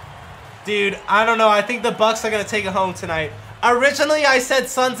 Dude, I don't know. I think the Bucks are gonna take it home tonight. Originally, I said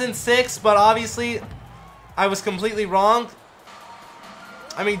Suns in 6, but obviously, I was completely wrong.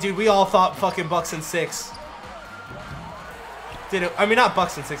 I mean, dude, we all thought fucking Bucks in 6. Did it? I mean, not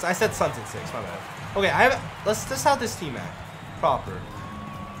Bucks in 6. I said Suns in 6. My bad. Okay, let's just have this T-Mac proper.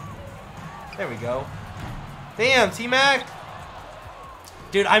 There we go. Damn, T-Mac.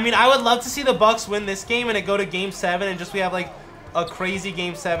 Dude, I mean, I would love to see the Bucks win this game and it go to Game 7 and just we have like a crazy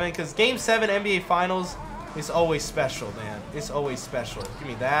Game 7 because Game 7 NBA Finals is always special, man. It's always special. Give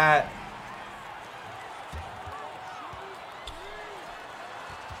me that.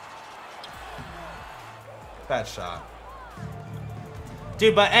 Bad shot.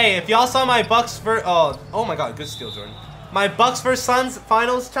 Dude, but hey, if y'all saw my Bucks for oh my god, good steal, Jordan. My Bucks vs Suns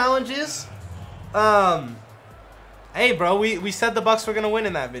finals challenges. Hey, bro, we said the Bucks were gonna win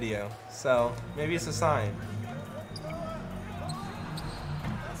in that video, so maybe it's a sign.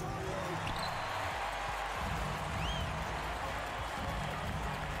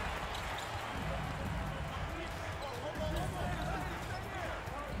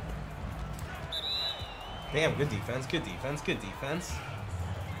 Damn, good defense, good defense, good defense.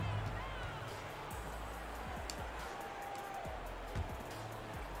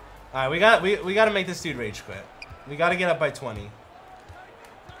 All right, we got to make this dude rage quit. We got to get up by 20.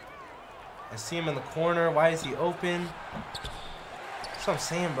 I see him in the corner. Why is he open? That's what I'm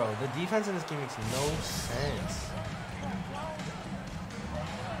saying, bro. The defense in this game makes no sense.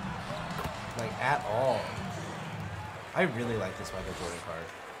 Like, at all. I really like this Michael Jordan card.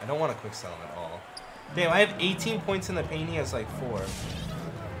 I don't want to quick sell him at all. Damn, I have 18 points in the paint. He has like 4.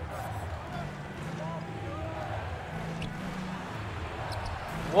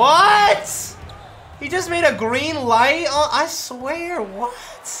 What? He just made a green light? Oh, I swear,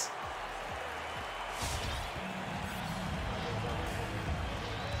 what?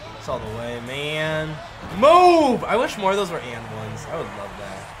 It's all the way, man. Move! I wish more of those were and ones. I would love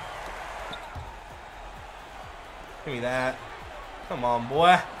that. Give me that. Come on,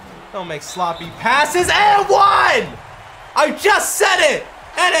 boy. Don't make sloppy passes. And 1! I just said it!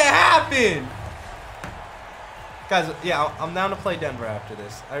 And it happened! Guys, yeah, I'm down to play Denver after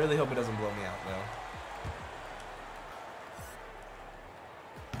this. I really hope it doesn't blow me out, though.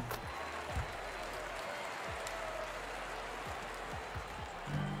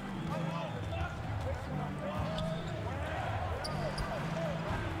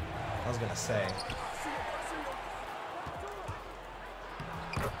 I was gonna say.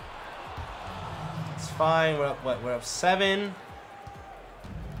 It's fine. We're up. What? We're up 7.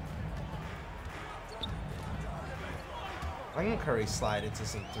 I can Curry slide into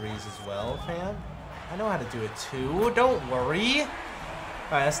some 3s as well, fam. I know how to do it too. Don't worry. All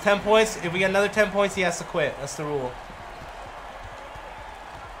right, that's 10 points. If we get another 10 points, he has to quit. That's the rule.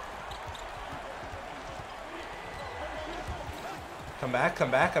 Come back, come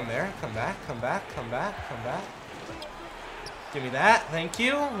back, I'm there. Come back, come back, come back, come back. Give me that, thank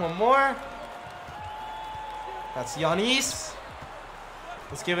you. One more. That's Giannis.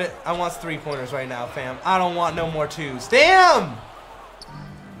 Let's give it, I want 3-pointers right now, fam. I don't want no more 2s. Damn!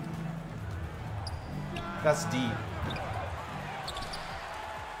 That's deep.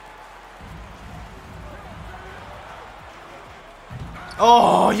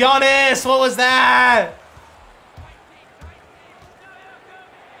 Oh, Giannis, what was that?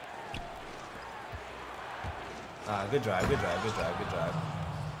 Good drive, good drive, good drive, good drive.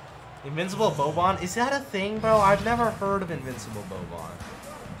 Invincible Boban? Is that a thing, bro? I've never heard of Invincible Boban.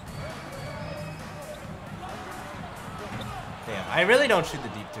 Damn, I really don't shoot the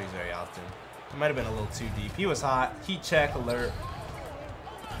deep 3s very often. It might have been a little too deep. He was hot. Heat check, alert.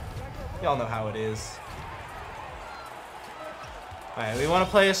 Y'all know how it is. Alright, we want to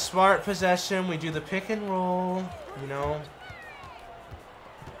play a smart possession. We do the pick and roll, you know.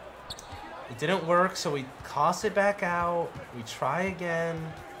 It didn't work, so we toss it back out. We try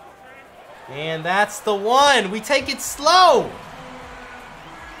again. And that's the one. We take it slow.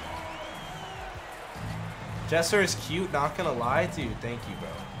 Jesser is cute, not gonna lie. Dude, thank you, bro.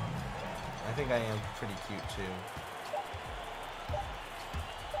 I think I am pretty cute, too.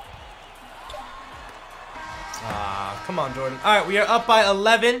 Ah, come on, Jordan. All right, we are up by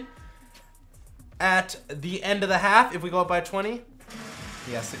 11 at the end of the half. If we go up by 20,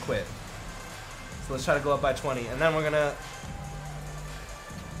 he has to quit. So let's try to go up by 20, and then we're gonna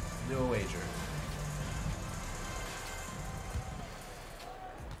do a wager.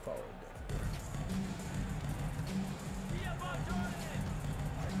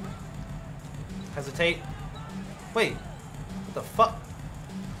 Hesitate. Wait, what the fuck?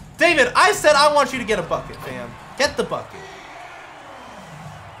 David, I said I want you to get a bucket, fam. Get the bucket.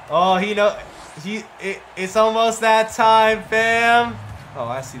 Oh, it's almost that time, fam. Oh,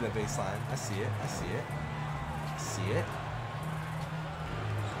 I see the baseline. I see it. I see it. I see it.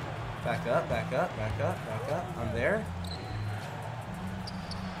 Back up, back up, back up, back up. I'm there.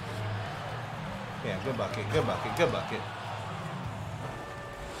 Yeah, good bucket, good bucket, good bucket.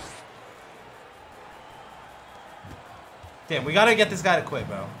 Damn, we gotta get this guy to quit,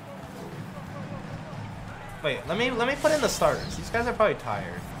 bro. Wait, let me put in the starters. These guys are probably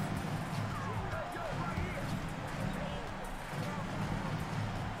tired.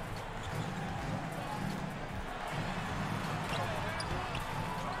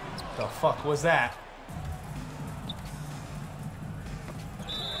 The fuck was that?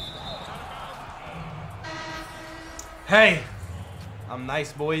 Hey, I'm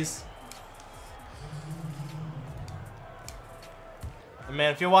nice, boys. And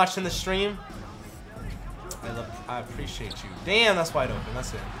man, if you're watching the stream, I appreciate you. Damn, that's wide open.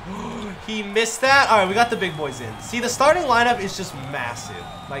 That's it. He missed that. All right, we got the big boys in. See, the starting lineup is just massive.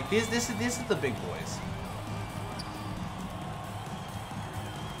 Like this is the big boys.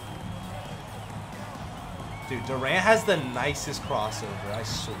 Dude, Durant has the nicest crossover, I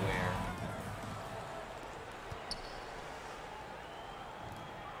swear.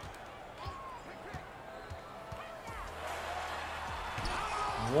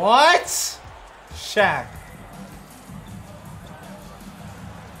 What? Shaq.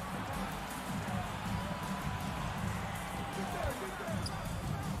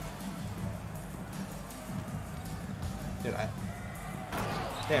 Dude,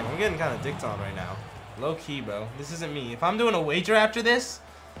 damn, I'm getting kind of dicked on right now. Low key, bro. This isn't me. If I'm doing a wager after this,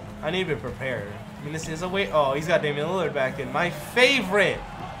 I need to be prepared. I mean, this is a wait. Oh, he's got Damian Lillard back in. My favorite.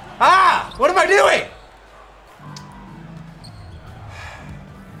 Ah! What am I doing?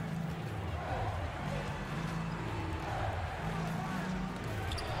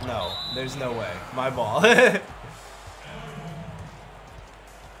 No, there's no way. My ball.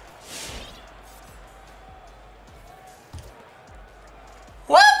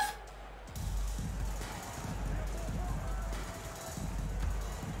 What?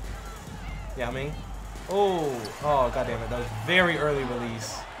 Yeah, I mean, Oh, god damn it. That was very early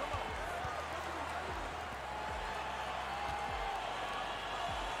release.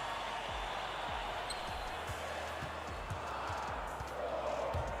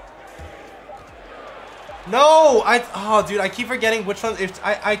 No! Oh, dude, I keep forgetting which one.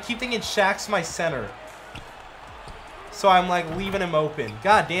 I keep thinking Shaq's my center. So I'm like leaving him open.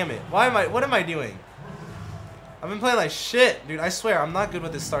 God damn it. What am I doing? I've been playing like shit, dude. I swear, I'm not good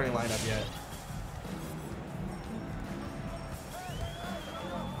with this starting lineup yet.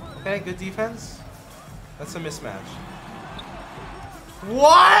 Okay, good defense. That's a mismatch.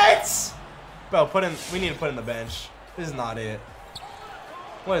 What? Bro, we need to put in the bench. This is not it.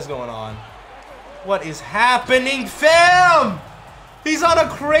 What is going on? What is happening, fam? He's on a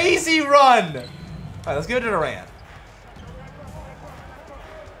crazy run. All right, let's give it to Durant.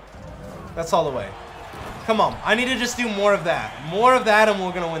 That's all the way. Come on. I need to just do more of that. More of that and we're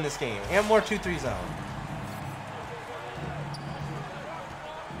going to win this game. And more 2-3 zone.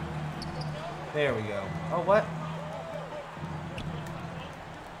 There we go. Oh, what?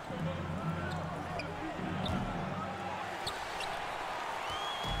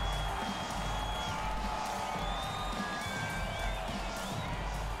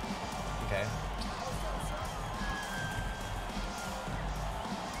 Okay.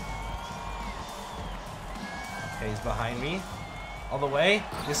 Okay, he's behind me. All the way.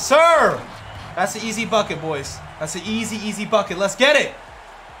 Yes, sir! That's an easy bucket, boys. That's an easy, easy bucket. Let's get it!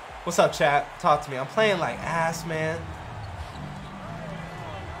 What's up, chat? Talk to me. I'm playing like ass, man.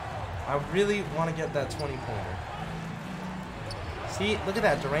 I really want to get that 20-pointer. See? Look at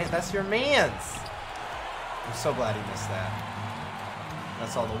that, Durant. That's your man's. I'm so glad he missed that.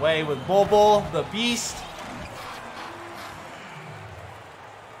 That's all the way with Bobo, the beast.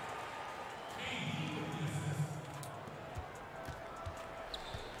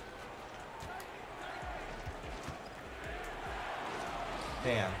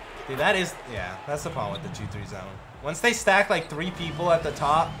 Damn. Dude, that is... Yeah, that's the problem with the 2-3 zone. Once they stack like 3 people at the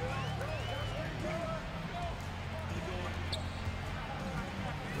top...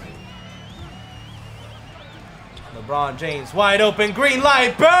 LeBron James, wide open, green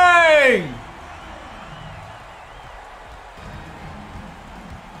light, bang!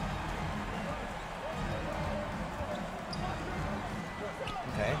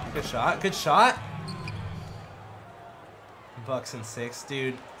 Okay, good shot, good shot. Bucks and 6,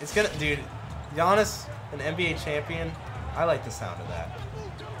 dude. It's gonna, dude. Giannis, an NBA champion. I like the sound of that.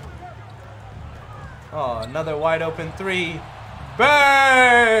 Oh, another wide open 3.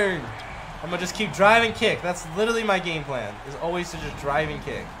 Bang! I'm gonna just keep driving kick. That's literally my game plan. Is always to just drive and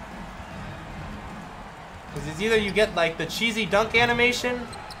kick. Because it's either you get like the cheesy dunk animation,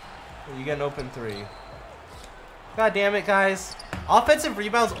 or you get an open 3. God damn it, guys. Offensive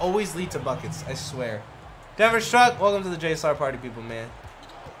rebounds always lead to buckets. I swear. Denver Struck, welcome to the JSR party, people, man.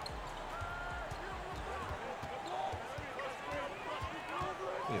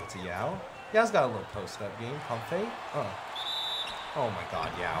 Give it to Yao. Yao's got a little post-up game. Pump fake. Oh. Oh my god,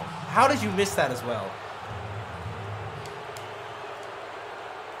 Yao. How did you miss that as well?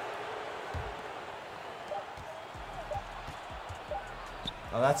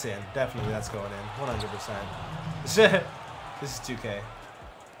 Oh, that's in. Definitely that's going in. 100%. This is 2K.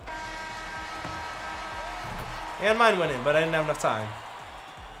 And mine went in, but I didn't have enough time.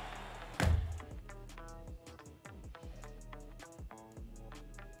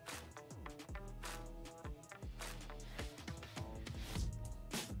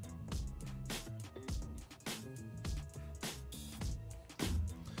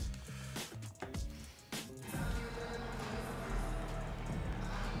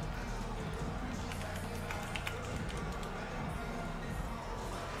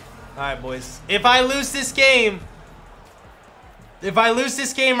 Alright, boys. If I lose this game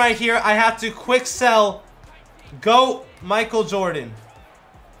right here, I have to quick sell GOAT Michael Jordan.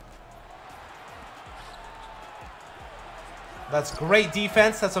 That's great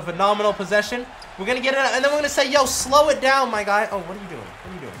defense. That's a phenomenal possession. We're going to get it, and then we're going to say, yo, slow it down, my guy. Oh, what are you doing? What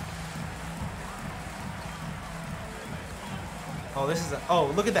are you doing? Oh, this is a...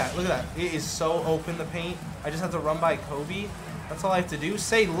 Oh, look at that. Look at that. It is so open, the paint. I just have to run by Kobe. That's all I have to do.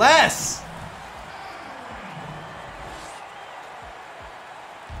 Say less!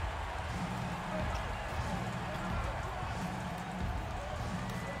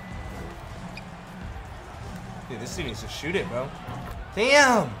 Dude, this dude needs to shoot it, bro.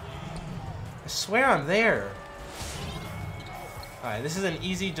 Damn! I swear I'm there. Alright, this is an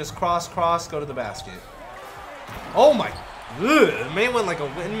easy, just cross, go to the basket. Oh my... Ugh, the man went like a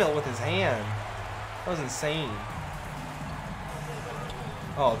windmill with his hand. That was insane.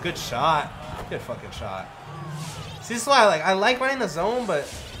 Oh, good shot. Good fucking shot. See, this is why I like running the zone, but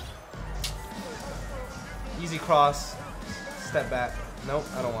easy cross, step back. Nope,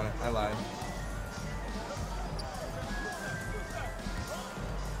 I don't want it. I lied.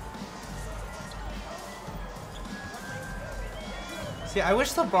 See, I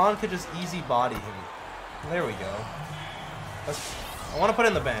wish LeBron could just easy body him. There we go. I want to put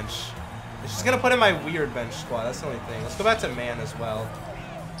in the bench. It's just going to put in my weird bench squad. That's the only thing. Let's go back to man as well.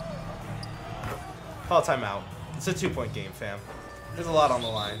 Call timeout. It's a 2-point game, fam. There's a lot on the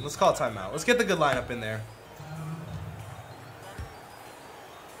line. Let's call timeout. Let's get the good lineup in there.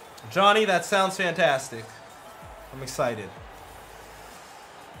 Johnny, that sounds fantastic. I'm excited.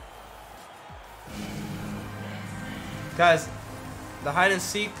 Guys, the hide and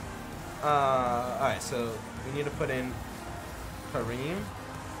seek. Alright, so we need to put in Kareem.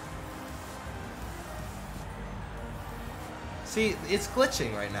 See, it's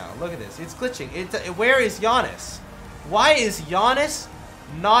glitching right now. Look at this. It's glitching. Where is Giannis? Why is Giannis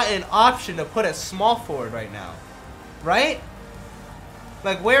not an option to put at small forward right now? Right?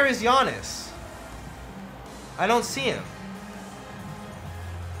 Like, where is Giannis? I don't see him.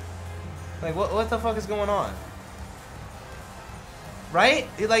 Like, what the fuck is going on? Right?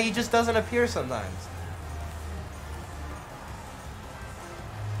 Like, he just doesn't appear sometimes.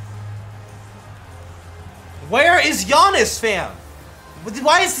 Where is Giannis, fam?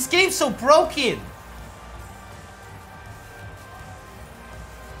 Why is this game so broken?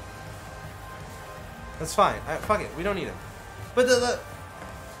 That's fine. Fuck it. We don't need him. But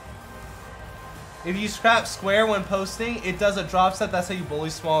if you scrap square when posting, it does a drop set. That's how you bully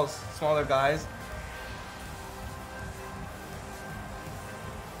smaller guys.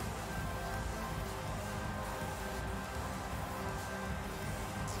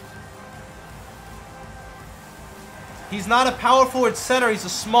 He's not a power forward center. He's a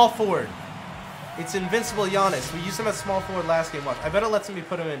small forward. It's invincible Giannis. We used him as small forward last game. Watch. I bet it lets me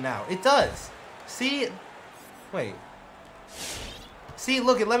put him in now. It does. See? Wait. See,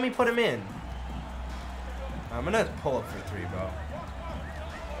 look, it let me put him in. I'm going to pull up for 3, bro.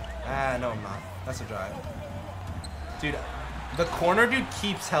 Ah, no, I'm not. That's a drive. Dude, the corner dude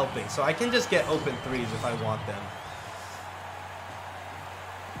keeps helping, so I can just get open 3s if I want them.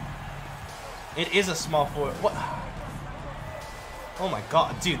 It is a small forward. What? Oh my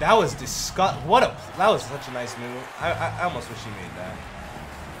god, dude, that was disgusting. That was such a nice move. I almost wish he made that.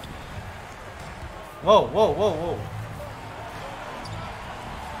 Whoa, whoa, whoa, whoa.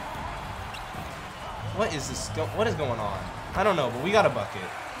 What is this? What is going on? I don't know, but we got a bucket.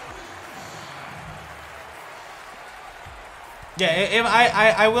 Yeah, if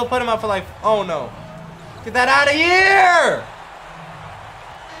I will put him up for like, oh no. Get that out of here!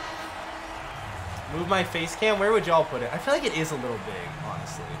 Move my face cam. Where would y'all put it? I feel like it is a little big,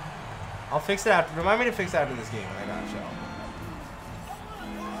 honestly. I'll fix it after. Remind me to fix it after this game when I got y'all.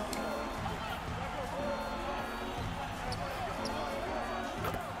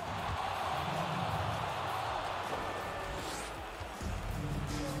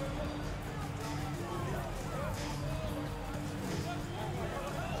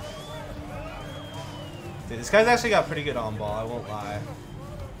 Dude, this guy's actually got pretty good on ball. I won't lie.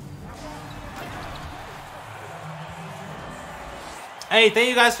 Hey, thank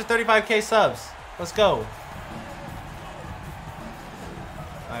you guys for 35k subs. Let's go.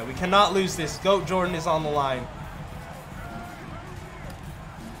 Alright, we cannot lose this. GOAT Jordan is on the line.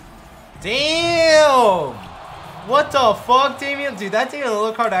 Damn! What the fuck, Damian? Dude, that Damian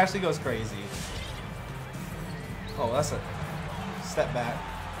Lillard card actually goes crazy. Oh, that's a step back.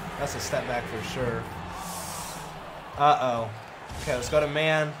 That's a step back for sure. Uh-oh. Okay, let's go to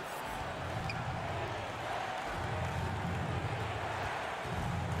man.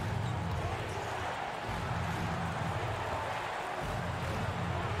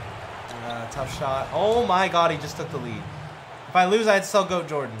 Tough shot. Oh my god, he just took the lead. If I lose, I'd sell GOAT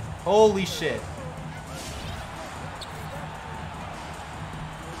Jordan. Holy shit.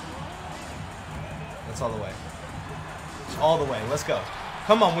 That's all the way. All the way. Let's go.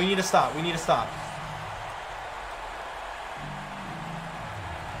 Come on, we need to stop. We need to stop.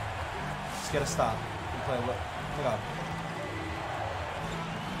 Let's get a stop. We play. Look up.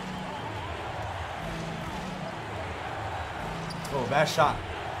 Oh, bad shot.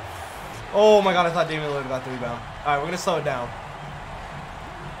 Oh my god, I thought Damian Lillard got the rebound. Alright, we're gonna slow it down.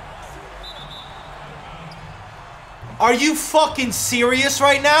 Are you fucking serious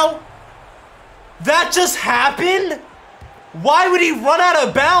right now? That just happened? Why would he run out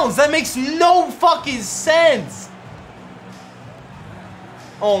of bounds? That makes no fucking sense.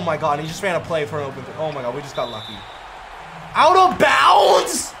 Oh my god, he just ran a play for an open. Oh my god, we just got lucky. Out of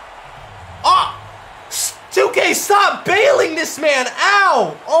bounds? Oh! 2K, stop bailing this man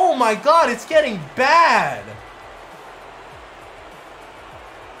out! Oh my god, it's getting bad.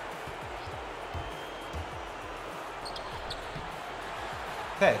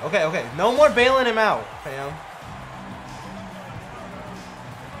 Okay. No more bailing him out, fam.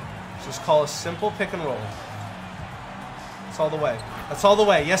 Just call a simple pick and roll. That's all the way. That's all the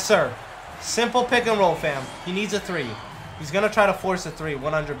way. Yes, sir. Simple pick and roll, fam. He needs a 3. He's going to try to force a 3,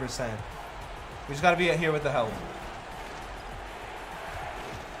 100%. We just got to be here with the help.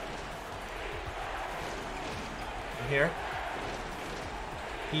 Here.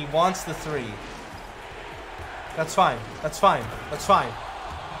 He wants the 3. That's fine. That's fine. That's fine.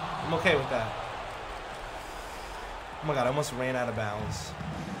 I'm okay with that. Oh my god, I almost ran out of bounds.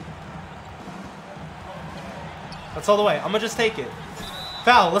 That's all the way. I'm gonna just take it.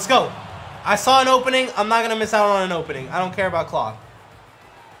 Foul, let's go. I saw an opening. I'm not gonna miss out on an opening. I don't care about clock.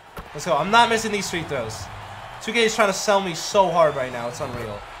 Let's go. I'm not missing these free throws. 2K is trying to sell me so hard right now. It's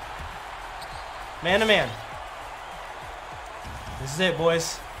unreal. Man to man. This is it,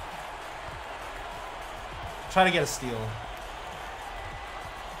 boys. Try to get a steal.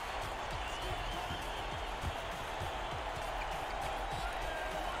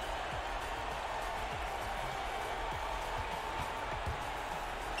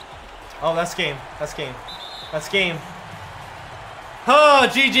 Oh, that's game. That's game. That's game. Oh,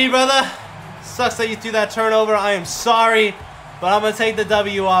 GG, brother. Sucks that you threw that turnover. I am sorry, but I'm going to take the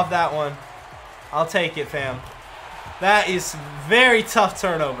W off that one. I'll take it, fam. That is very tough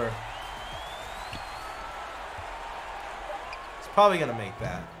turnover. It's probably going to make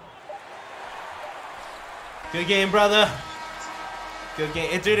that. Good game, brother. Good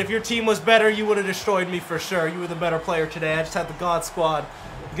game. Dude, if your team was better, you would have destroyed me for sure. You were the better player today. I just had the God Squad.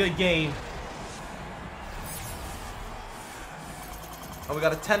 Good game. Oh, we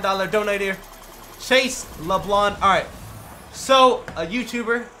got a $10 donate here. Chase LeBlanc. All right. So, a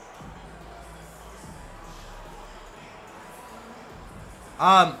YouTuber.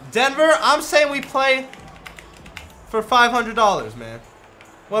 Denver, I'm saying we play for $500, man.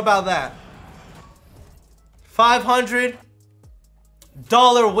 What about that? $500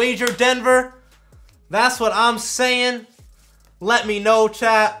 wager, Denver. That's what I'm saying. Let me know,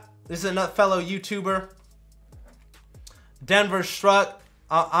 chat. This is a fellow YouTuber. Denver Struck.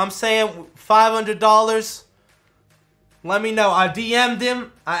 I'm saying $500. Let me know. I DM'd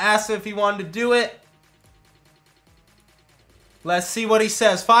him. I asked him if he wanted to do it. Let's see what he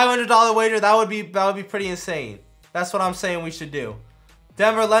says. $500 wager. That would be pretty insane. That's what I'm saying we should do.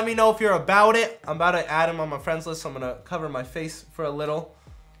 Denver, let me know if you're about it. I'm about to add him on my friends list. So I'm gonna cover my face for a little.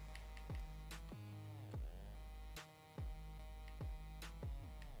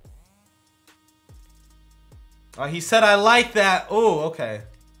 He said, I like that. Oh, okay.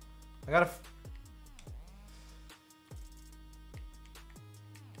 I gotta...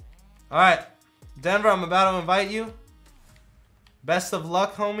 Alright. Denver, I'm about to invite you. Best of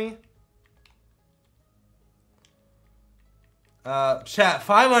luck, homie. Chat,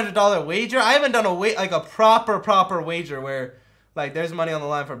 $500 wager? I haven't done a proper wager where, like, there's money on the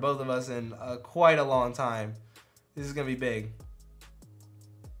line for both of us in quite a long time. This is gonna be big.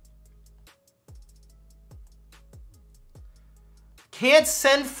 Can't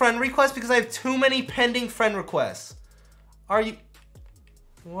send friend requests because I have too many pending friend requests. Are you...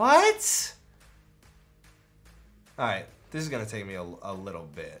 What? Alright. This is going to take me a little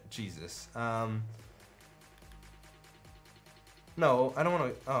bit. Jesus. No, I don't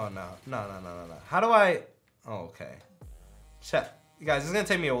want to... Oh, no. How do I... Oh, okay. Chat. Guys, this is going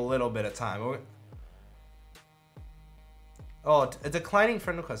to take me a little bit of time. Oh, a declining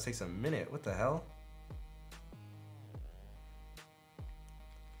friend request takes a minute. What the hell?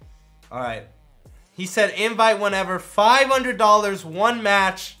 Alright. He said invite whenever. $500, one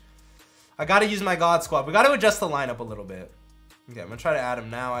match. I gotta use my God Squad. We gotta adjust the lineup a little bit. Okay, I'm gonna try to add him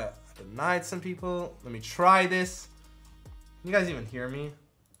now. I denied some people. Let me try this. Can you guys even hear me?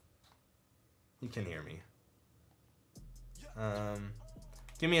 You can hear me.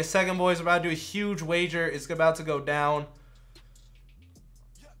 Give me a second, boys. We're about to do a huge wager. It's about to go down.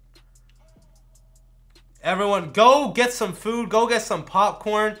 Everyone, go get some food. Go get some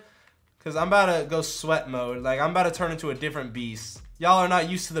popcorn. Because I'm about to go sweat mode. Like, I'm about to turn into a different beast. Y'all are not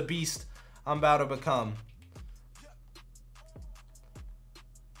used to the beast I'm about to become.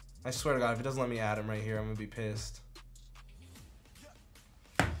 I swear to God, if it doesn't let me add him right here, I'm going to be pissed.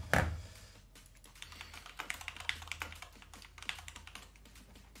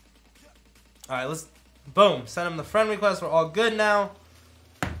 Alright, let's... Boom. Send him the friend request. We're all good now.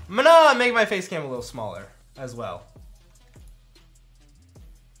 I'm going to make my face cam a little smaller as well.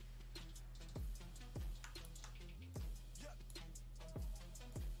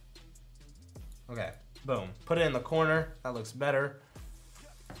 Okay, boom. Put it in the corner. That looks better.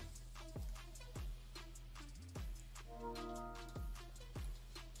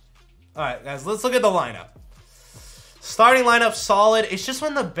 Alright, guys, let's look at the lineup. Starting lineup, solid. It's just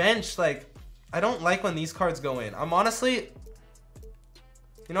when the bench, like, I don't like when these cards go in. I'm honestly...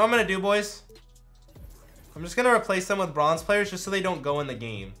 You know what I'm going to do, boys? I'm just going to replace them with bronze players just so they don't go in the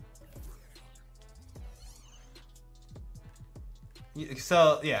game.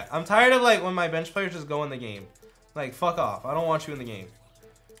 So, yeah. I'm tired of, like, when my bench players just go in the game. Like, fuck off. I don't want you in the game.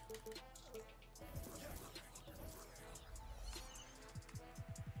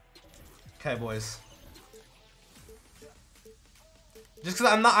 Okay, boys. Just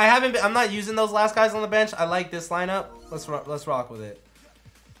because I'm not using those last guys on the bench. I like this lineup. Let's rock with it.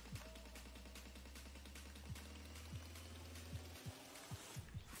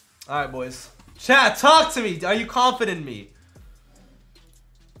 All right, boys. Chat, talk to me. Are you confident in me?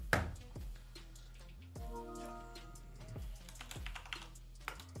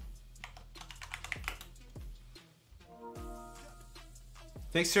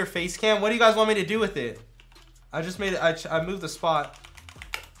 Fix your face cam. What do you guys want me to do with it? I just made it. I moved the spot.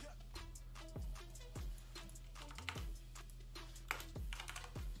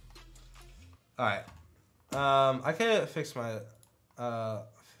 All right. I can't fix my.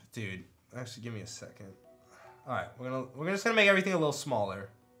 Dude, actually, give me a second. All right, we're just gonna make everything a little smaller.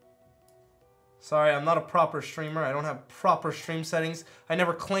 Sorry, I'm not a proper streamer. I don't have proper stream settings. I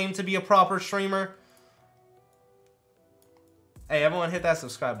never claimed to be a proper streamer. Hey, everyone hit that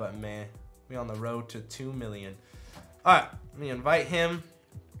subscribe button, man. We on the road to 2 million. All right, let me invite him.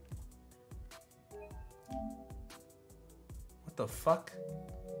 What the fuck?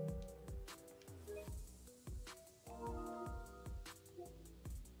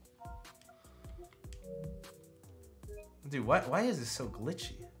 Dude, why is this so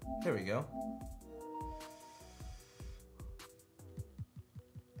glitchy? There we go.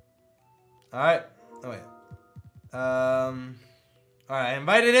 All right. Oh, wait. All right, I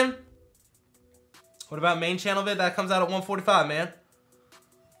invited him. What about main channel vid? That comes out at 1:45, man.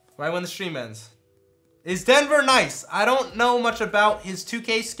 Right when the stream ends. Is Denver nice? I don't know much about his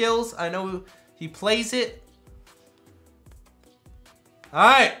 2K skills. I know he plays it. All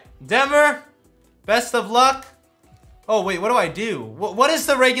right, Denver. Best of luck. Oh, wait, what do I do? What is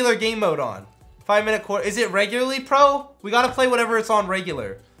the regular game mode on? 5-minute quarter. Is it regularly pro? We got to play whatever it's on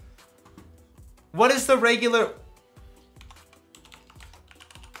regular. What is the regular...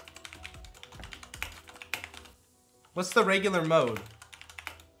 What's the regular mode?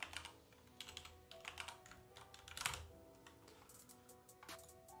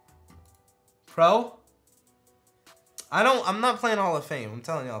 Pro? I'm not playing Hall of Fame. I'm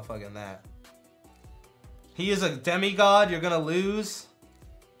telling y'all fucking that. He is a demigod. You're gonna lose.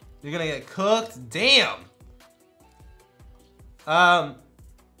 You're gonna get cooked. Damn.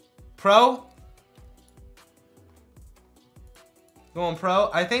 Pro? Going pro?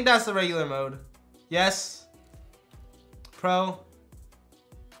 I think that's the regular mode. Yes. Pro.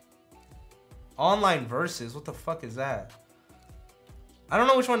 Online versus. What the fuck is that? I don't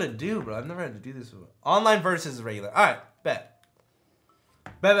know which one to do, bro. I've never had to do this before. Online versus is regular. All right. Bet.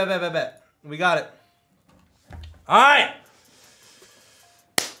 Bet. We got it. All right.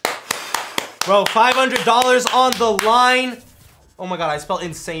 Bro, $500 on the line. Oh my God, I spelled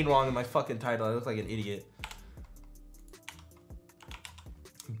insane wrong in my fucking title. I look like an idiot.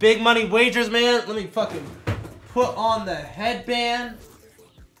 Big money wagers, man. Let me fucking put on the headband.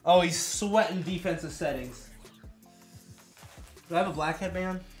 Oh, he's sweating defensive settings. Do I have a black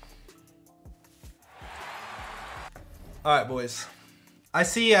headband? All right, boys. I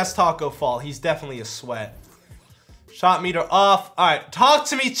see he has taco fall. He's definitely a sweat. Shot meter off. All right, talk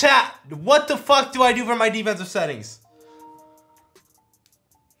to me, chat. What the fuck do I do for my defensive settings?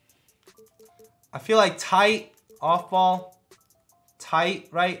 I feel like tight, off ball, tight,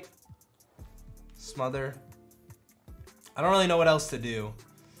 right? Smother. I don't really know what else to do.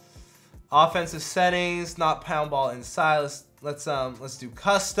 Offensive settings, not pound ball inside. Let's do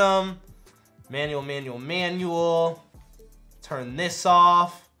custom. Manual. Turn this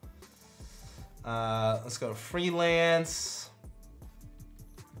off. Let's go to freelance.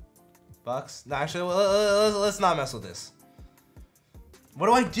 Bucks. No, actually, let's not mess with this. What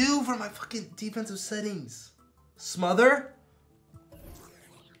do I do for my fucking defensive settings? Smother?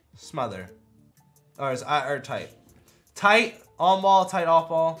 Smother. Or tight. Tight, on ball, tight, off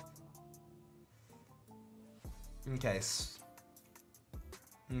ball. Okay.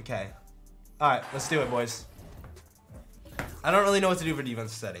 Okay. Alright, let's do it, boys. I don't really know what to do for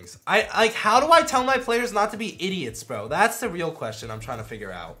defensive settings. How do I tell my players not to be idiots, bro? That's the real question I'm trying to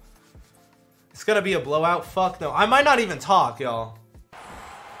figure out. It's gonna be a blowout. Fuck no. I might not even talk, y'all.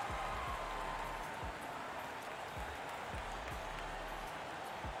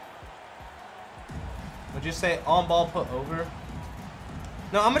 Would you say on ball put over?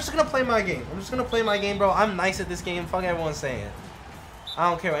 No, I'm just gonna play my game. I'm just gonna play my game, bro. I'm nice at this game. Fuck everyone's saying. I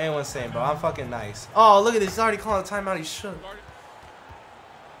don't care what anyone's saying, bro. I'm fucking nice. Oh, look at this. He's already calling a timeout. He should.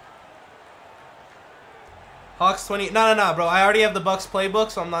 Hawks 20. No, bro. I already have the Bucks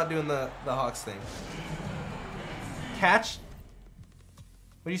playbook, so I'm not doing the Hawks thing. Catch.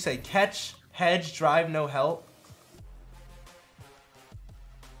 What do you say? Catch, hedge, drive, no help.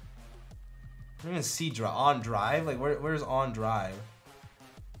 I don't even see on drive. Like, where's on drive?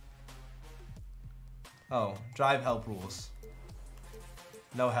 Oh, drive help rules.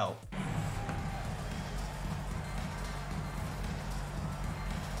 No help.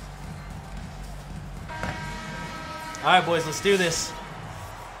 Alright, boys, let's do this.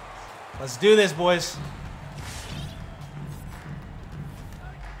 Let's do this, boys.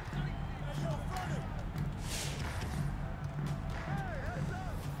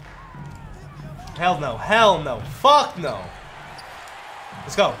 Hell no. Hell no. Fuck no.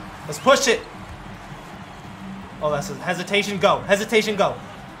 Let's go. Let's push it. Oh, that's a hesitation. Go. Hesitation. Go.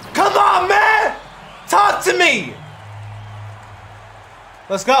 Come on, man! Talk to me!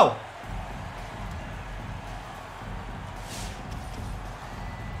 Let's go.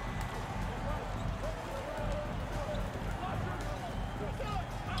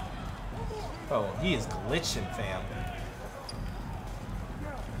 Oh, he is glitching, fam.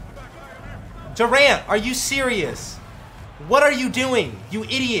 Durant, are you serious? What are you doing? You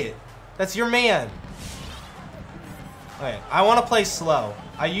idiot. That's your man. Okay, I want to play slow.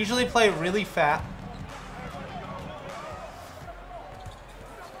 I usually play really fast.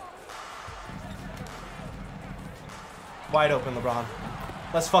 Wide open, LeBron.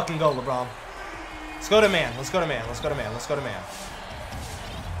 Let's fucking go, LeBron. Let's go to man. Let's go to man. Let's go to man. Let's go to man.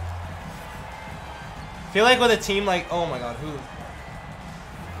 I feel like with a team like, oh my god, who?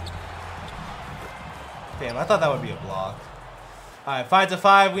 Damn, I thought that would be a block. Alright,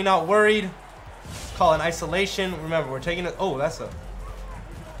 5-5. We not worried. Call an isolation. Remember, we're taking it. Oh, that's a.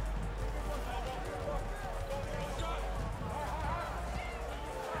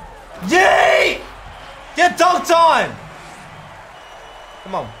 Yay! Get dunked on!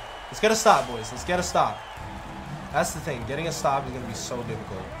 Come on. Let's get a stop, boys. Let's get a stop. That's the thing. Getting a stop is going to be so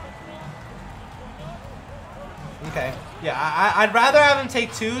difficult. Okay. Yeah, I'd rather have him take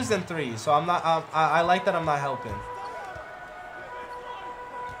 2s than 3s. So I'm not. I like that I'm not helping.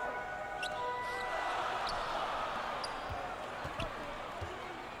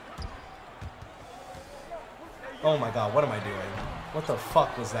 Oh my god, what am I doing? What the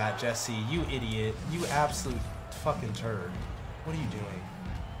fuck was that, Jesse? You idiot. You absolute fucking turd. What are you doing?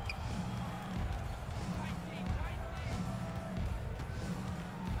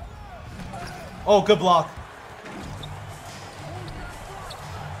 Oh, good block.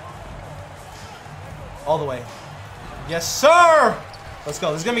 All the way. Yes, sir! Let's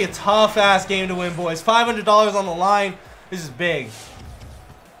go. This is going to be a tough-ass game to win, boys. $500 on the line. This is big.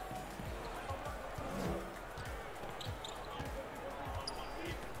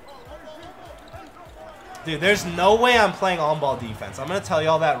 Dude, there's no way I'm playing on-ball defense. I'm going to tell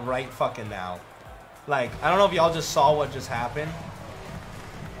y'all that right fucking now. Like, I don't know if y'all just saw what just happened.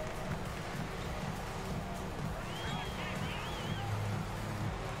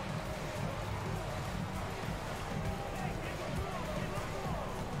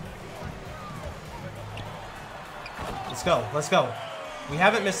 Let's go. Let's go. We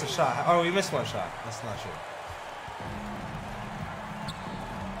haven't missed a shot. Oh, we missed one shot. That's not true.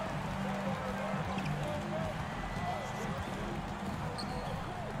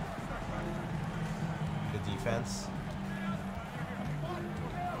 Good defense.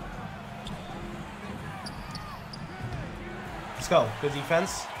 Let's go. Good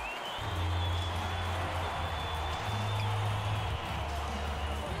defense.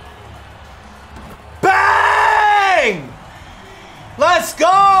 Let's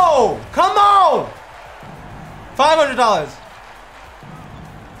go! Come on! $500.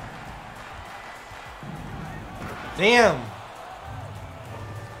 Damn.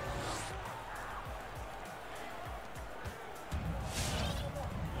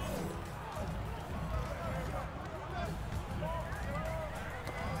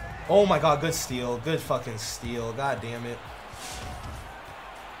 Oh my god, good steal. Good fucking steal. God damn it.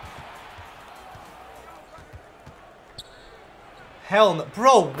 Hell no.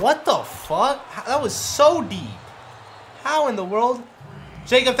 Bro, what the fuck? That was so deep. How in the world?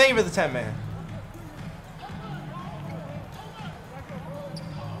 Jacob, thank you for the 10, man.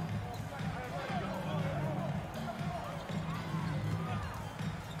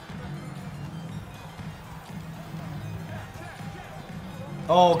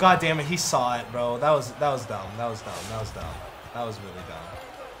 Oh god damn it, he saw it, bro. That was dumb. That was dumb. That was dumb. That was really dumb.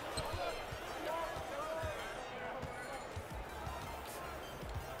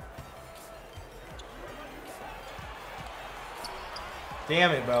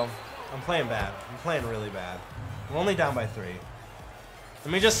 Damn it, bro. I'm playing bad. I'm playing really bad. I'm only down by 3.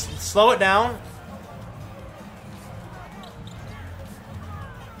 Let me just slow it down.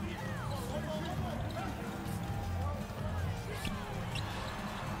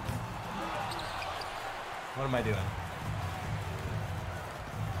 What am I doing?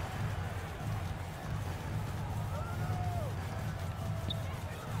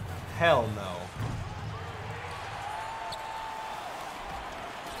 Hell no.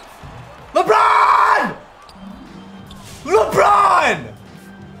 LeBron! LeBron!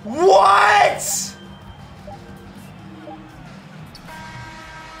 What?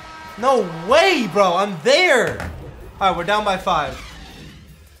 No way, bro. I'm there. All right, we're down by 5.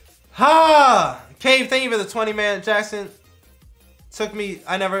 Ha! Cave, thank you for the 20, man. Jackson took me.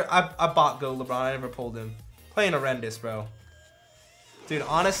 I bought Go LeBron. I never pulled him. Playing horrendous, bro. Dude,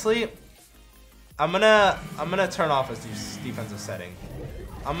 honestly, I'm gonna turn off this defensive setting.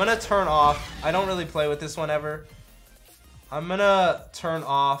 I'm gonna turn off. I don't really play with this one ever. I'm gonna turn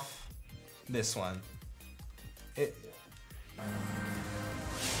off this one. Let's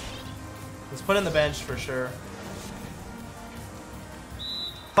put in the bench for sure.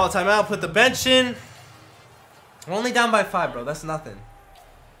 Call timeout, put the bench in. We're only down by 5, bro. That's nothing.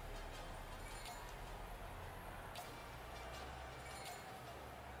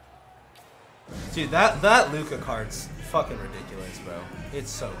 Dude, that Luka card's fucking ridiculous, bro.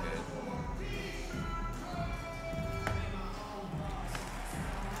 It's so good.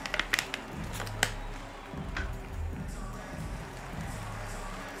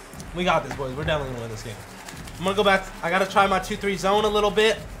 We got this, boys. We're definitely gonna win this game. I'm gonna go back. I gotta try my 2-3 zone a little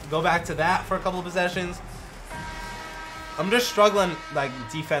bit. Go back to that for a couple of possessions. I'm just struggling, like,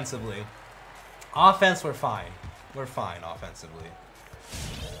 defensively. Offense, we're fine. We're fine offensively.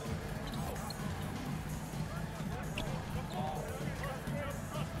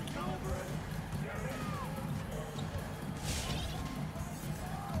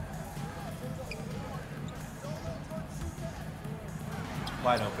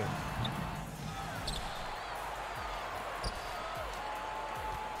 Wide open.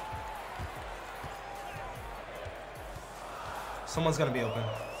 Someone's gonna be open.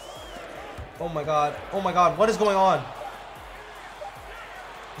 Oh my god. Oh my god. What is going on?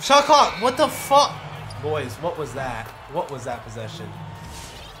 Shot clock. What the fuck? Boys, what was that? What was that possession?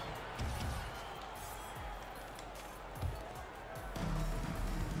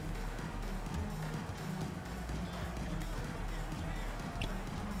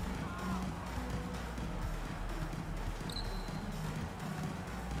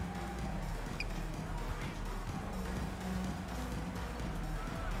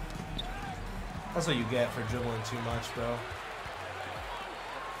 That's what you get for dribbling too much, bro.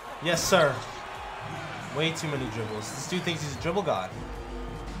 Yes, sir. Way too many dribbles. This dude thinks he's a dribble god.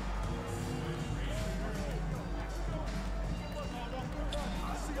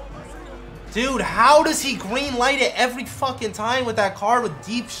 Dude, how does he green light it every fucking time with that card with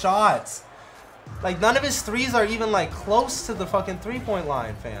deep shots? Like, none of his threes are even, like, close to the fucking three-point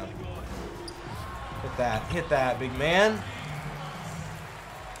line, fam. Hit that. Hit that, big man.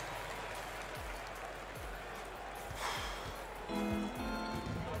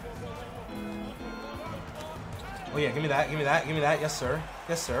 Oh yeah, give me that, give me that, give me that. Yes, sir.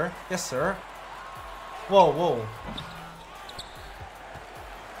 Yes, sir. Yes, sir. Whoa, whoa.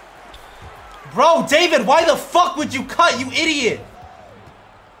 Bro, David, why the fuck would you cut, you idiot?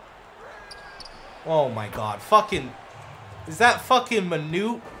 Oh my god, fucking... Is that fucking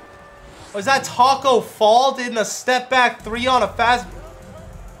Manute? Or is that Taco Fall in a step back 3 on a fast...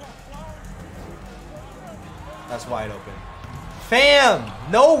 That's wide open. Fam!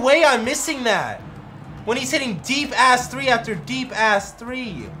 No way I'm missing that! When he's hitting deep-ass 3 after deep-ass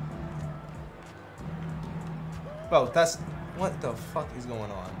 3. Bro, that's... What the fuck is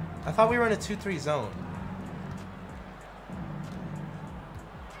going on? I thought we were in a 2-3 zone.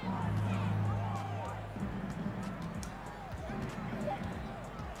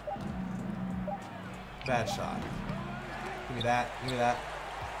 Bad shot. Give me that. Give me that.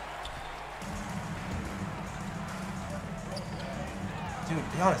 Dude,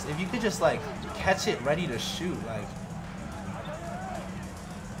 be honest. If you could just, like, catch it ready to shoot, like...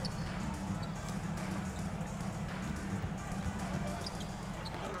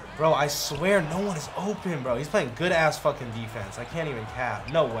 Bro, I swear no one is open, bro. He's playing good-ass fucking defense. I can't even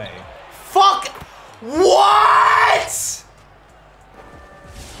cap. No way. Fuck! What?!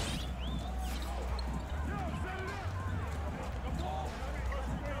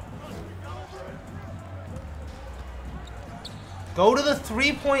 Go to the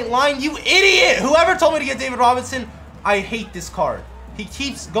three-point line, you idiot! Whoever told me to get David Robinson, I hate this card. He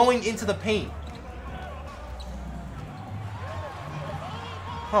keeps going into the paint.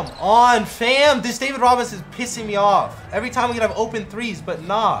 Come on, fam. This David Robinson is pissing me off. Every time we can have open threes, but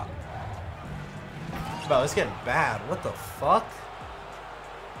nah. Bro, it's getting bad. What the fuck?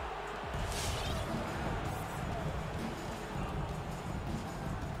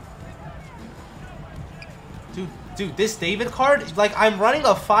 Dude, this David card, like, I'm running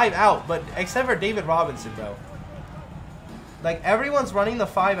a 5 out, but except for David Robinson, bro. Like, everyone's running the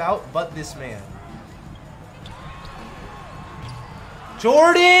 5 out, but this man.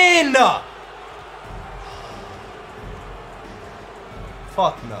 Jordan!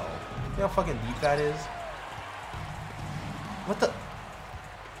 Fuck no. You know how fucking deep that is? What the?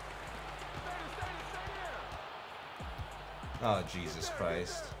 Oh, Jesus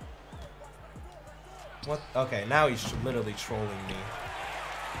Christ. What? Okay, now he's literally trolling me.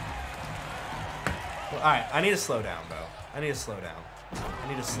 Well, alright, I need to slow down, bro. I need to slow down. I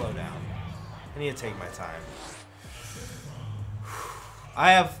need to slow down. I need to take my time.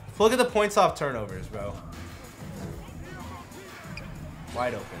 I have... Look at the points off turnovers, bro.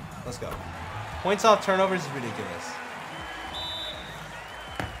 Wide open. Let's go. Points off turnovers is ridiculous.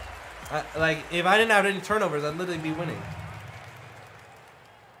 Like, if I didn't have any turnovers, I'd literally be winning.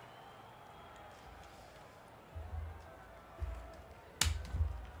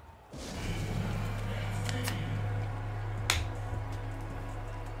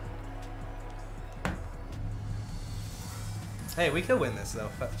 Hey, we could win this though,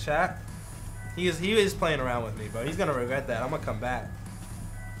 chat. He is playing around with me, bro. He's gonna regret that. I'm gonna come back.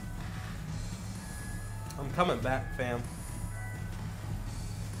 I'm coming back, fam.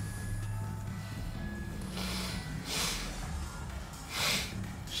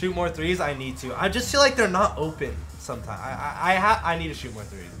 Shoot more threes. I need to. I just feel like they're not open sometimes. I need to shoot more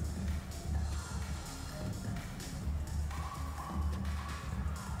threes.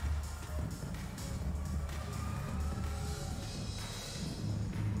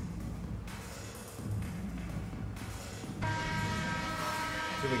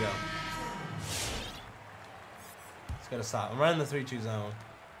 Here we go. It's gotta stop. I'm running the 3-2 zone.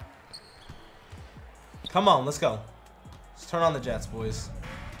 Come on, let's go. Let's turn on the Jets, boys.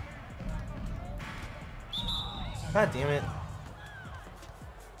 God damn it.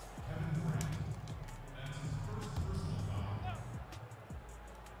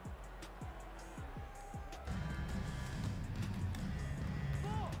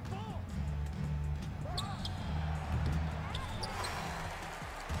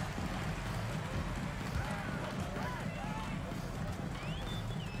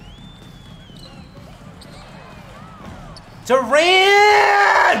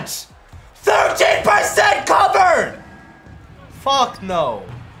 Durant! 13% covered! Fuck no.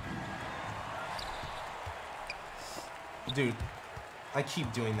 Dude, I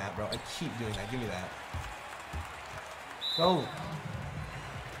keep doing that, bro. I keep doing that. Give me that. Go.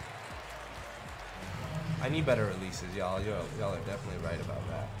 I need better releases, y'all. Y'all are definitely right about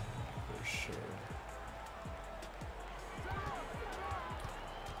that. For sure.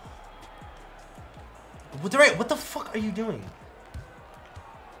 Durant, what the fuck are you doing?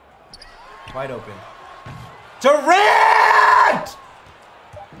 Wide open. Durant!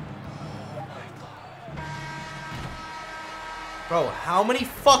 Bro, how many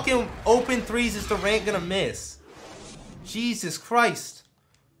fucking open threes is Durant gonna miss? Jesus Christ.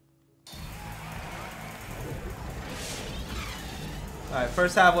 Alright,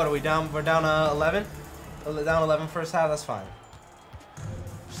 first half, what are we down? We're down 11? Down 11 first half, that's fine.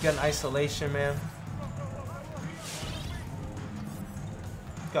 Just get an isolation, man.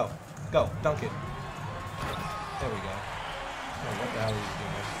 Go. Go. Dunk it. There we go. Oh, what the hell are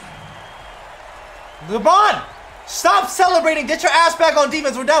you doing? LeBron! Stop celebrating! Get your ass back on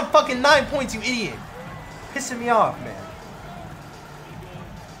defense! We're down fucking 9 points, you idiot! Pissing me off, man.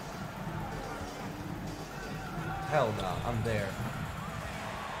 Hell no. I'm there.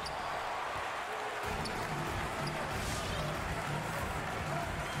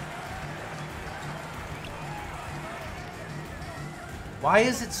 Why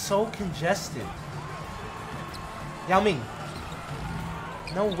is it so congested? Yao Ming.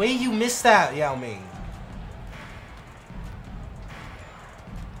 No way you missed that, Yao Ming.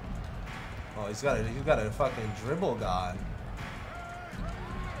 Oh, he's got a fucking dribble god.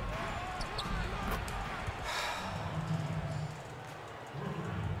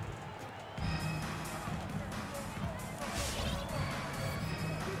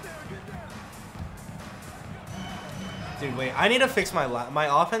 Dude, wait. I need to fix my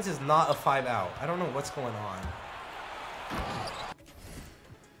offense is not a 5 out. I don't know what's going on.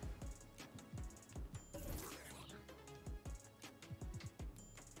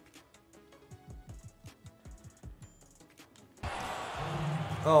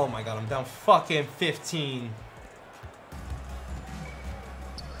 Oh my god, I'm down fucking 15.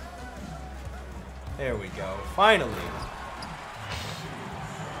 There we go. Finally.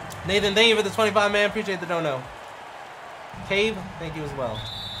 Nathan, thank you for the 25, man. Appreciate the dono. Cave, thank you as well.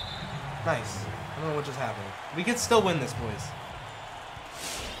 Nice. I don't know what just happened. We could still win this, boys.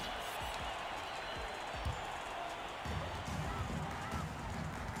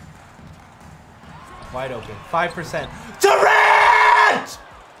 Wide open. 5%. Durant!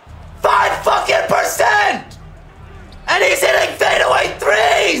 5 fucking percent! And he's hitting fadeaway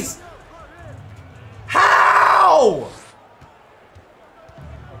threes! How?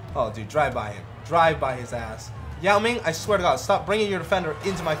 Oh, dude, drive by him. Drive by his ass. Yao Ming, I swear to God, stop bringing your defender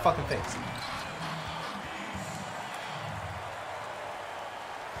into my fucking face.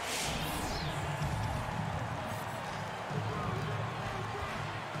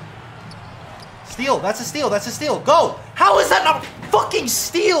 Steal. That's a steal. That's a steal. Go. How is that not a fucking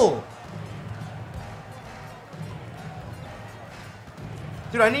steal?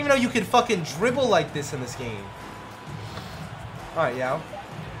 Dude, I didn't even know you could fucking dribble like this in this game. Alright, Yao.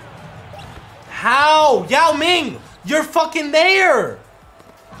 How? Yao Ming! You're fucking there!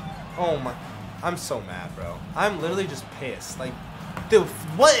 Oh my... I'm so mad, bro. I'm literally just pissed. Like, dude,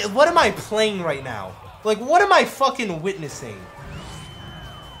 what am I playing right now? Like, what am I fucking witnessing?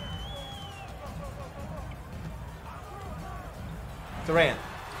 Durant.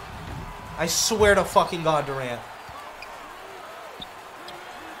 I swear to fucking God, Durant.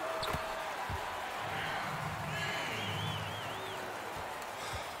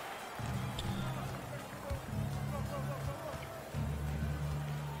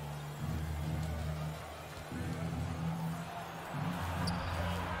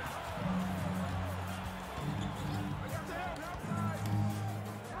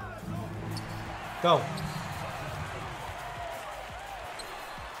 Go.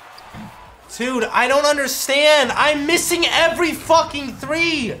 Dude, I don't understand. I'm missing every fucking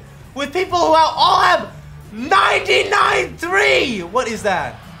three with people who all have 99-3. What is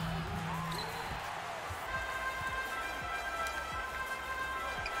that?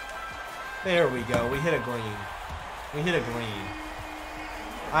 There we go. We hit a green. We hit a green.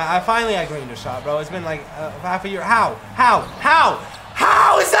 I finally had green to shot, bro. It's been like half a year. How? How? How?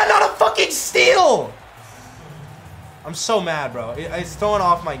 How is that not a fucking steal? I'm so mad, bro. It's throwing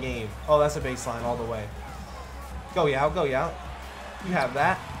off my game. Oh, that's a baseline all the way. Go, Yao. Go, Yao. You have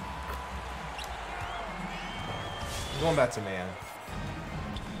that. I'm going back to man.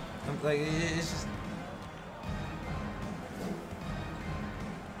 I'm, like, it's just...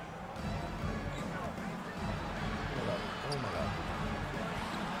 Oh, my God.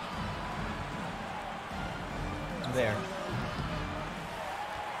 I'm there.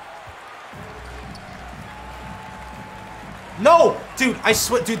 No! Dude, I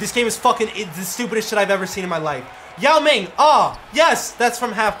swear, dude, this game is fucking the stupidest shit I've ever seen in my life. Yao Ming, yes, that's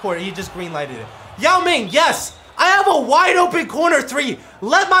from half court. He just green lighted it. Yao Ming, yes, I have a wide open corner three.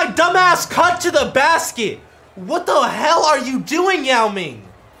 Let my dumbass cut to the basket. What the hell are you doing, Yao Ming?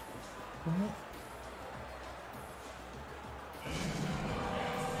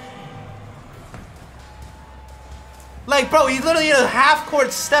 Like, bro, he literally did a half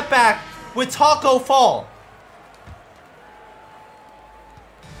court step back with taco fall.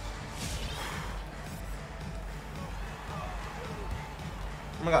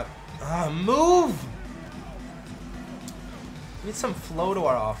 Oh my God. Move! We need some flow to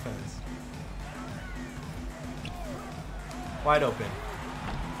our offense. Wide open.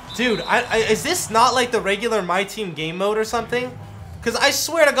 Dude, is this not like the regular My Team game mode or something? Because I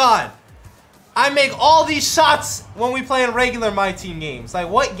swear to God, I make all these shots when we play in regular My Team games. Like,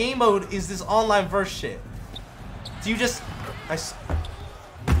 what game mode is this online verse shit? Do you just...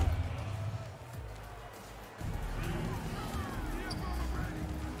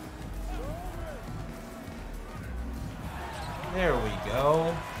 There we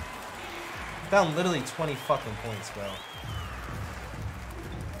go. Down literally 20 fucking points, bro.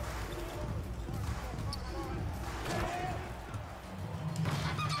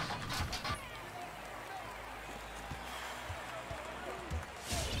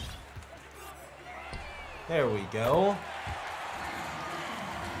 There we go.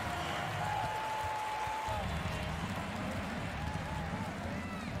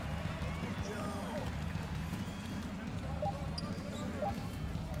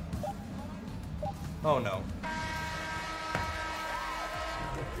 Oh no.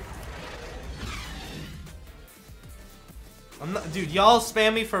 I'm not, dude, y'all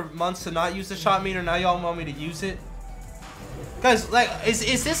spam me for months to not use the shot meter, now y'all want me to use it? Guys, like,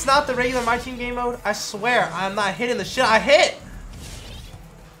 is this not the regular My Team game mode? I swear, I'm not hitting the shit I hit!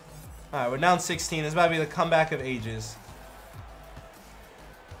 Alright, we're down 16. This is about to be the comeback of ages.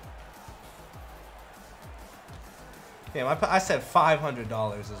 Damn, I said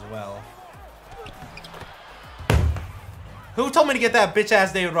 $500 as well. Who told me to get that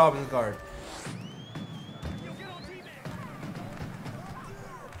bitch-ass David Robinson card?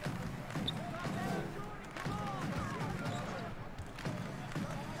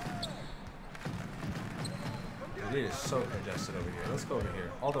 It is so congested over here. Let's go over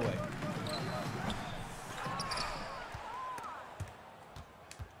here. All the way.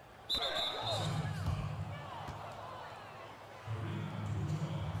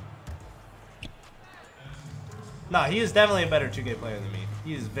 Nah, he is definitely a better 2K player than me.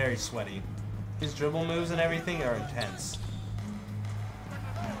 He is very sweaty. His dribble moves and everything are intense.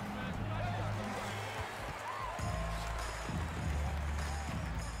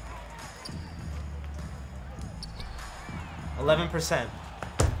 %.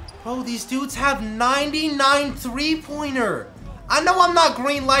 Bro, these dudes have 99 3-pointer. I know I'm not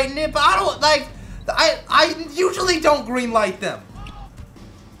green lighting it, but I don't like. I usually don't green light them.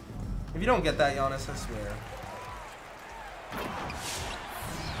 If you don't get that, Giannis, I swear.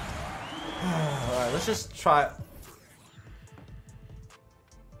 Alright, let's just try.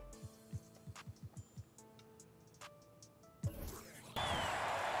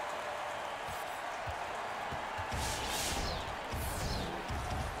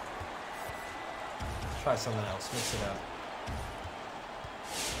 Try something else. Mix it up.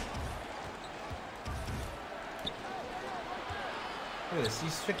 Look at this.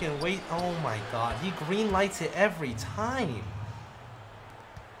 He's freaking wait. Oh my god. He green lights it every time.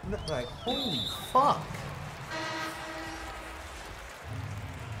 Like, holy fuck.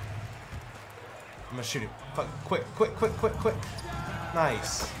 I'm gonna shoot it. Fuck. Quick.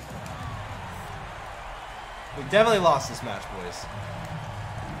 Nice. We definitely lost this match, boys.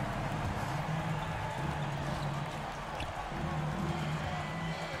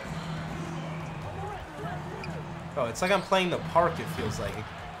 Oh, it's like I'm playing the park, it feels like.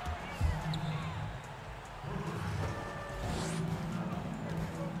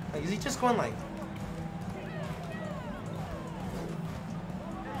 Like, is he just going like...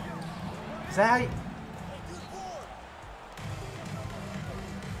 Is that how you...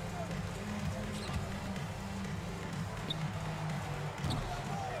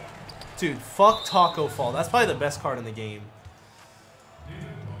 Dude, fuck Taco Fall. That's probably the best card in the game.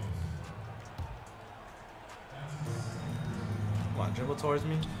 Come on, dribble towards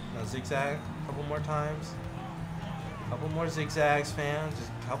me. Now zigzag a couple more times. Couple more zigzags, fam. Just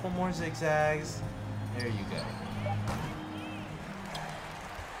a couple more zigzags. There you go.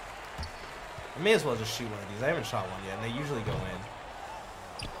 I may as well just shoot one of these. I haven't shot one yet, and they usually go in.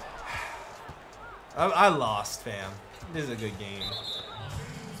 I lost, fam. This is a good game.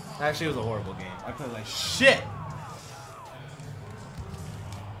 Actually, it was a horrible game. I played like shit.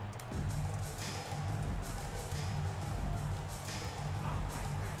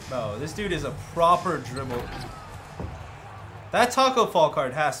 Bro, this dude is a proper dribble. That Taco Fall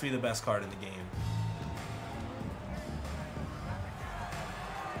card has to be the best card in the game.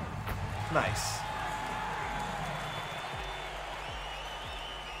 Nice.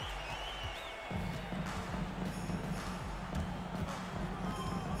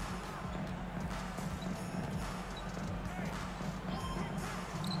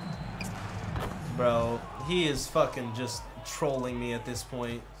 Bro, he is fucking just trolling me at this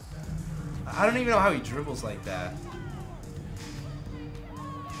point. I don't even know how he dribbles like that.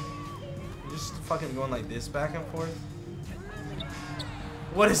 He's just fucking going like this back and forth.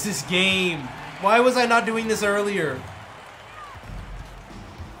 What is this game? Why was I not doing this earlier?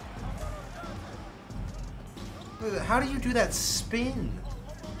 How do you do that spin?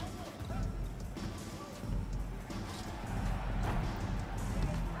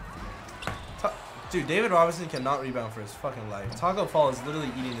 Dude, David Robinson cannot rebound for his fucking life. Taco Fall is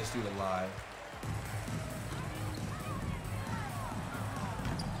literally eating this dude alive.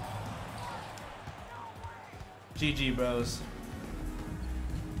 GG, bros.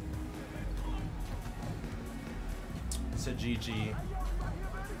 It's a GG.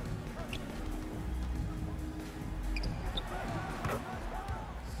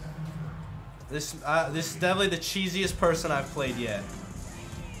 This is definitely the cheesiest person I've played yet.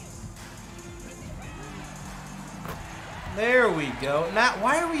 There we go. Now,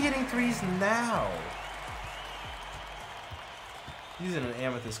 why are we hitting threes now? Using an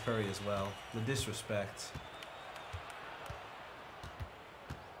Amethyst Curry as well. The disrespect.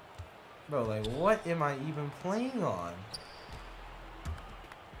 Bro, like, what am I even playing on?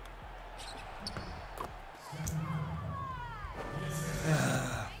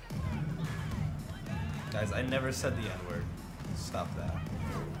 Guys, I never said the N-word. Stop that.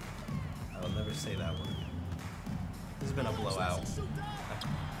 I will never say that word. This has been a blowout.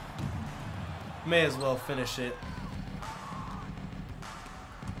 May as well finish it.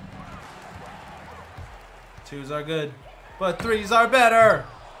 2s are good, but 3s are better.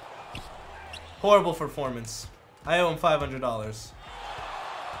 Horrible performance. I owe him $500.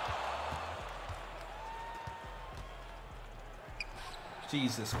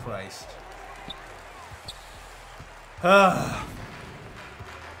 Jesus Christ.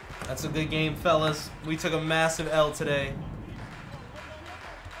 That's a good game, fellas. We took a massive L today.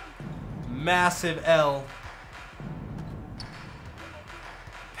 Massive L.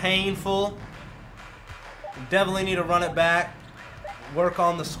 Painful. Definitely need to run it back. Work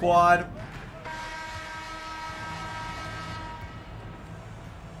on the squad.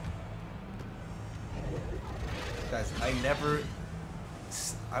 Guys,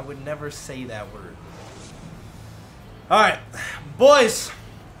 I would never say that word. Alright, boys.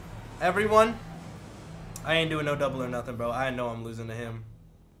 Everyone. I ain't doing no double or nothing, bro. I know I'm losing to him.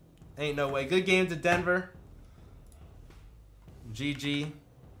 Ain't no way. Good game to Denver. GG.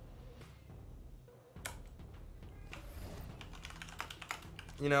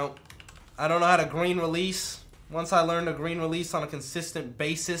 You know, I don't know how to green release. Once I learn to green release on a consistent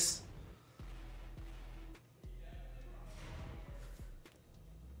basis,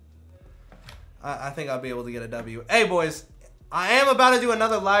 I think I'll be able to get a W. Hey, boys, I am about to do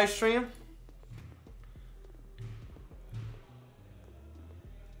another live stream.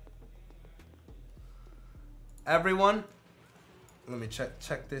 Everyone, let me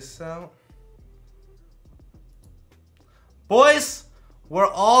check this out. Boys, we're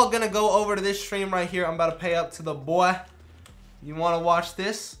all going to go over to this stream right here. I'm about to pay up to the boy. You want to watch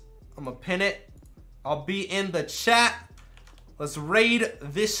this? I'm going to pin it. I'll be in the chat. Let's raid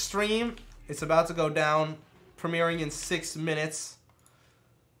this stream. It's about to go down, premiering in 6 minutes.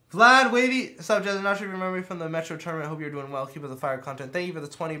 Vlad, Wavy, what's up, Justin? Not sure if you remember me from the Metro tournament. Hope you're doing well. Keep up the fire content. Thank you for the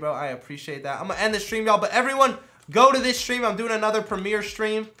 20, bro. I appreciate that. I'm going to end the stream, y'all. But everyone, go to this stream. I'm doing another premiere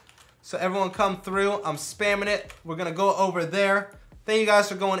stream. So everyone come through. I'm spamming it. We're going to go over there. Thank you guys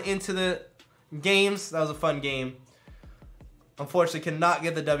for going into the games. That was a fun game. Unfortunately, cannot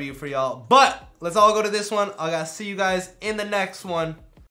get the W for y'all. But let's all go to this one. I got to see you guys in the next one.